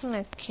 I'm just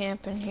gonna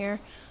camp in here.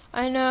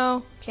 I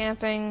know,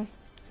 camping,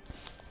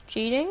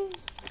 cheating?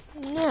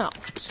 No,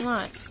 it's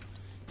not.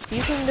 If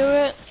you can do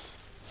it,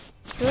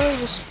 really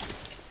just,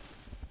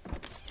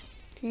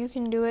 if you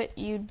can do it,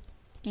 you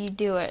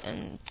do it,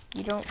 and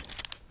you don't,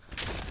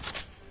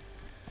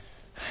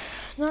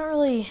 not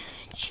really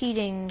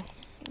cheating.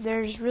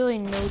 There's really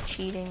no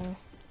cheating.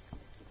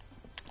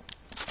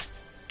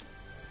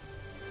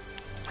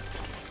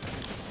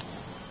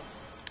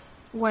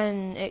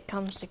 When it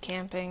comes to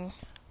camping.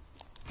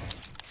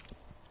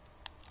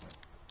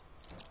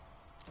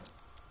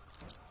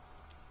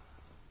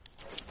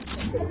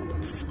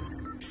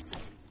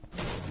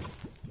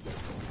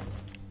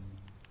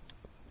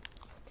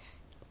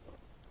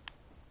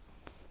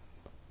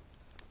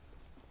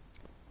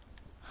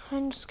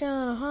 I'm just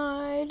gonna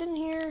hide in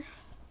here.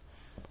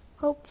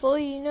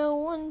 Hopefully no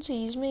one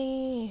sees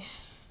me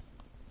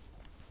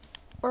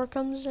or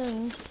comes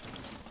in.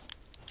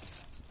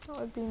 That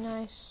would be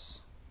nice.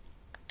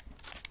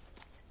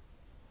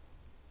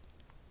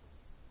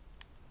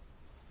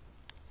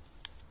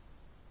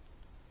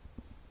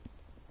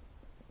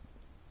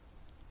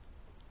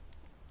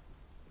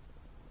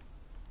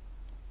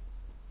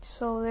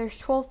 So there's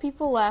 12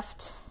 people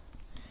left,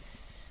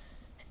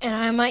 and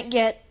I might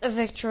get a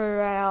victory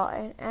royale.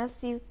 And as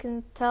you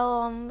can tell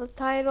on the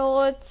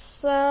title,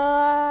 it's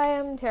I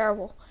am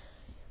terrible.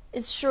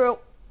 It's true.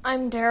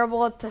 I'm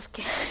terrible at this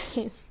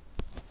game.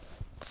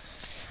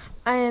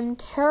 I am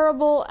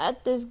terrible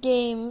at this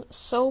game.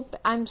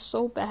 I'm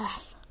so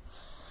bad.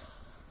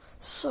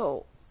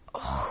 So,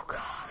 oh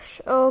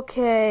gosh.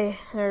 Okay,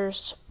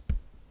 there's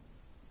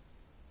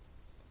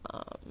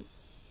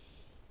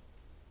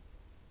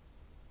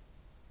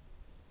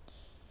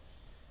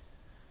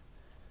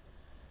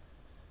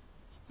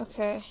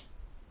okay.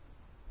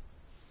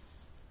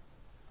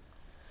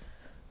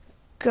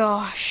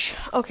 Gosh.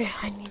 Okay,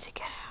 I need to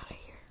get out of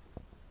here.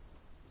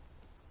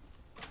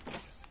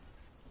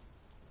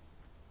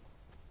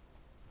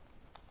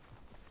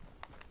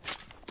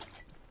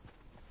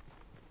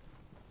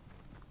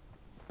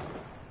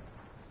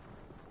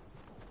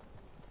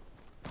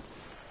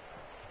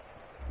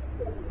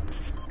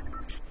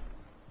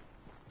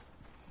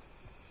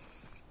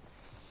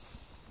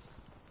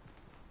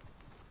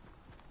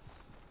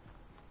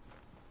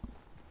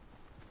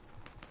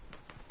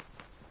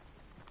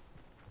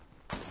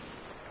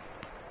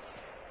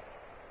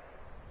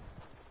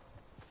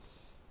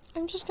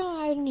 I'm just gonna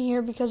hide in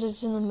here because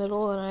it's in the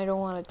middle and I don't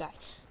want to die.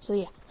 So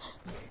yeah.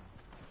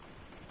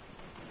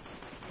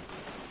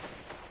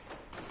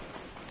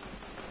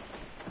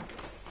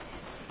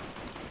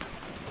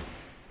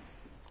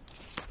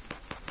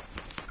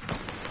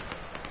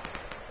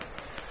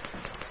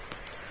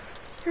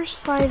 There's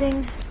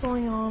fighting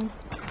going on.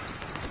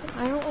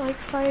 I don't like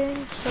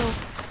fighting, so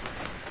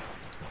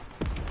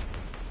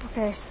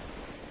okay.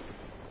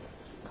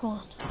 Come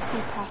on,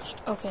 be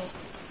patched. Okay.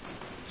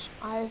 So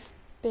I've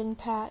been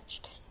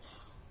patched.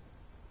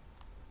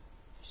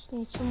 Just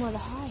need somewhere to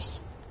hide.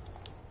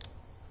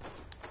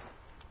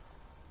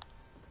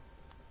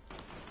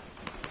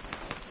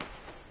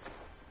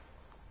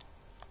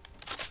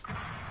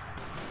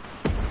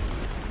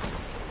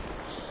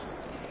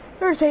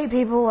 There's 8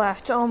 people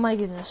left. Oh my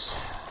goodness.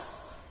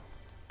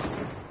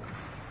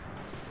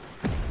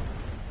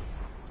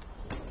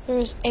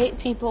 There's 8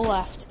 people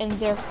left,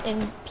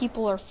 and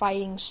people are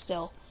fighting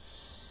still.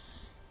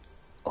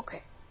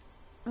 Okay.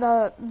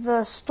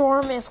 The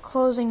storm is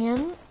closing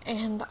in,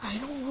 and I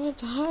don't want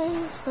to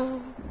die,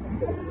 so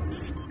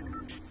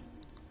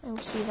I will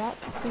see that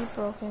be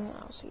broken.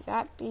 I'll see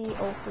that be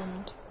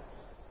opened,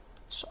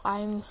 so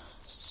I'm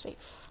safe.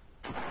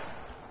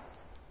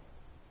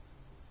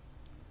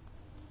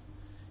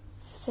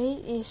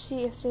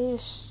 If they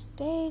just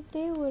stayed,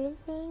 they would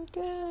have been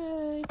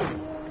good.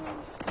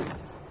 Yeah.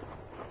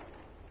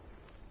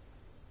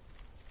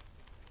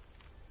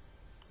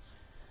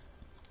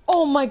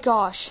 Oh my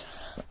gosh.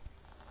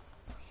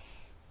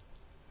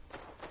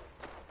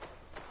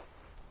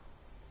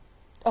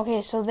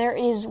 Okay, so there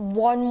is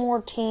one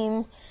more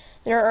team.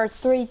 There are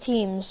 3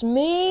 teams.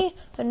 Me,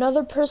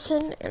 another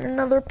person, and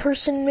another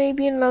person,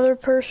 maybe another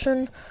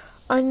person.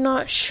 I'm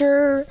not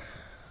sure.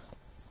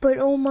 But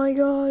oh my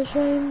gosh,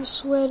 I'm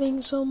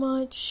sweating so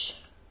much.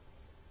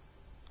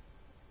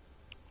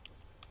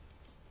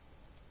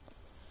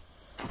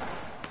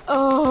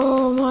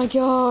 Oh my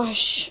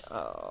gosh.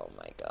 Oh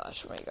my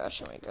gosh, oh my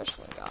gosh, oh my gosh,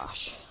 oh my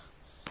gosh.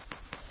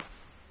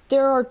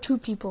 There are 2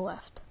 people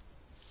left.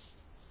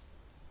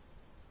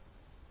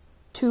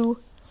 2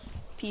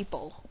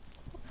 people.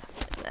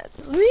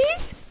 Me?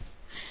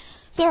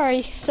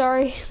 Sorry.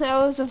 That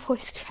was a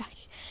voice crack.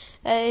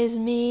 That is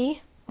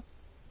me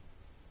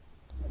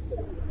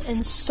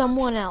and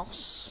someone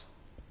else.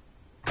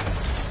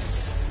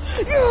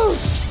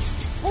 Yes!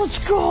 Let's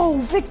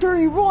go!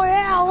 Victory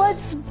Royale!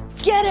 Let's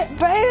get it,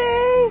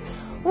 baby!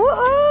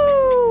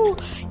 Woohoo!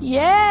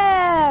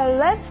 Yeah!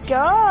 Let's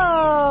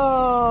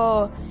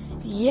go!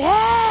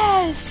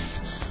 Yes!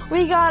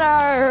 We got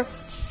our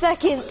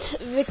second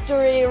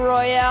Victory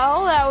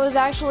Royale. That was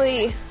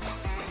actually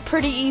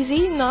pretty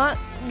easy, not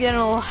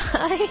gonna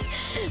lie.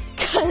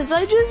 Cause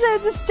I just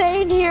had to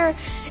stay in here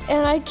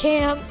and I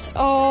camped.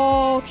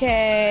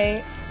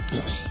 Okay.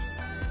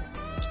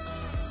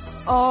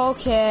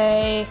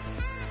 Okay.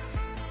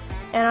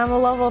 And I'm a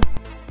level...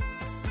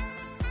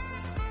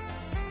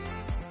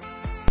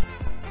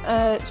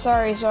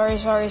 sorry.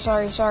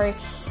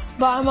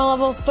 But I'm a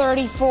level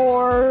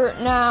 34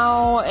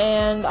 now,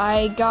 and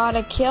I got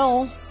a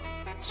kill.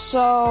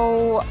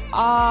 So,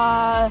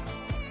 I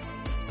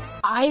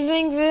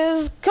think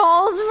this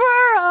calls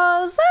for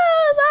a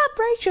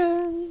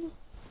celebration.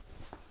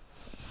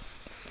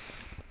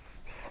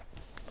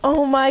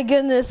 Oh my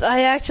goodness,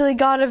 I actually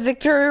got a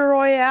Victory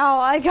Royale.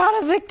 I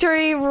got a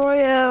Victory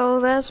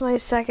Royale. That's my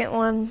second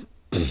one.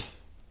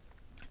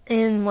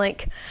 In,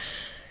 like,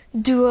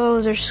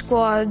 duos or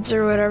squads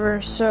or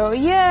whatever. So,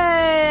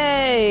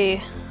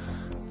 yay!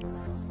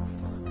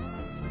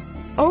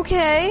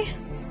 Okay.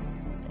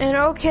 And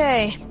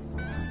okay.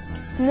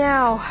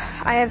 Now,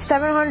 I have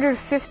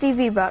 750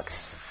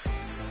 V-Bucks.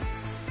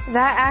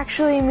 That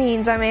actually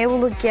means I'm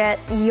able to get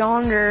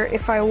Yonder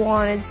if I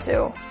wanted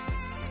to.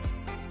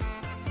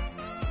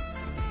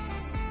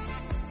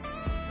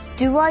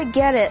 Do I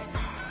get it?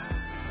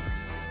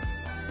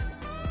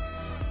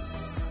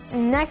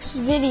 Next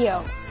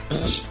video.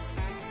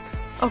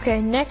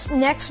 Okay,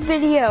 next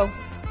video.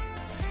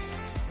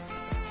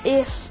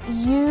 If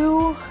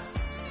you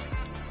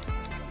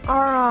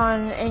are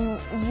on and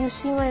you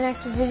see my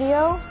next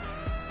video,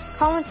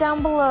 comment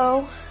down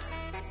below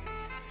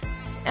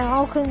and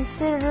I'll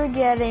consider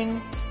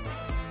getting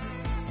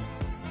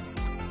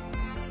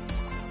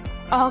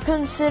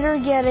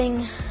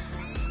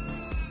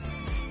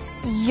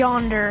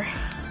Yonder.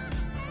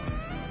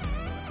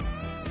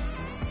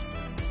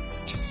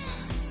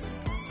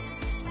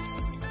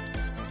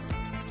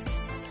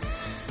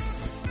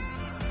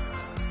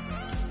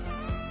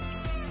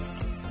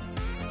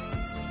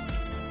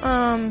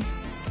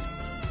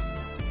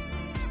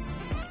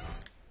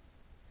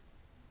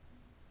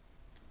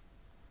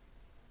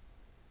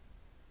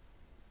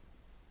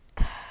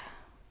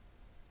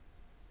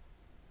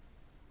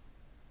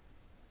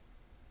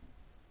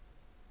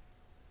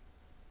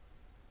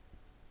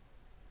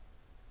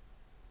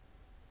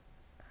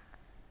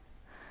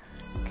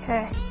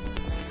 Okay.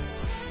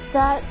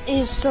 That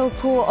is so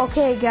cool.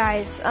 Okay,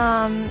 guys.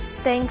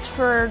 Thanks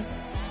for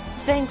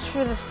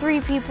the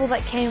 3 people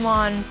that came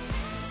on,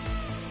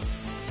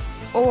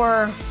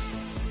 or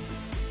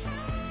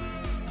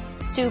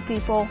 2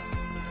 people.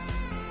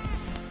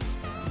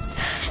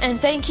 And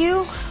thank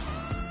you.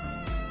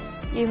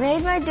 You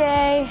made my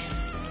day.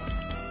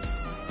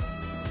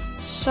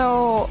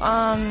 So,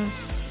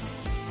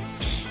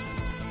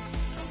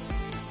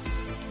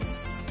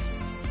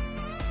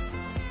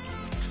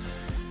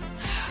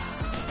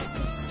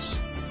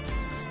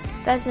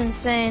 that's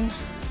insane.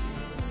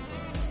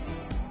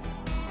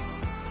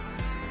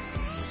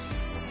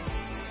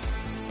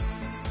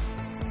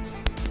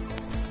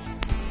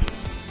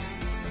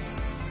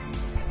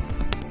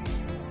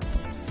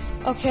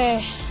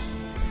 Okay.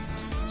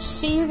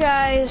 See you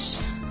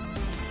guys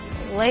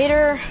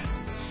later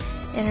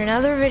in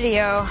another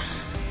video.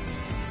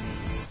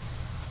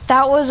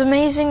 That was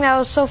amazing. That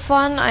was so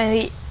fun.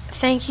 I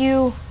thank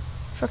you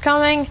for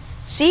coming.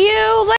 See you later.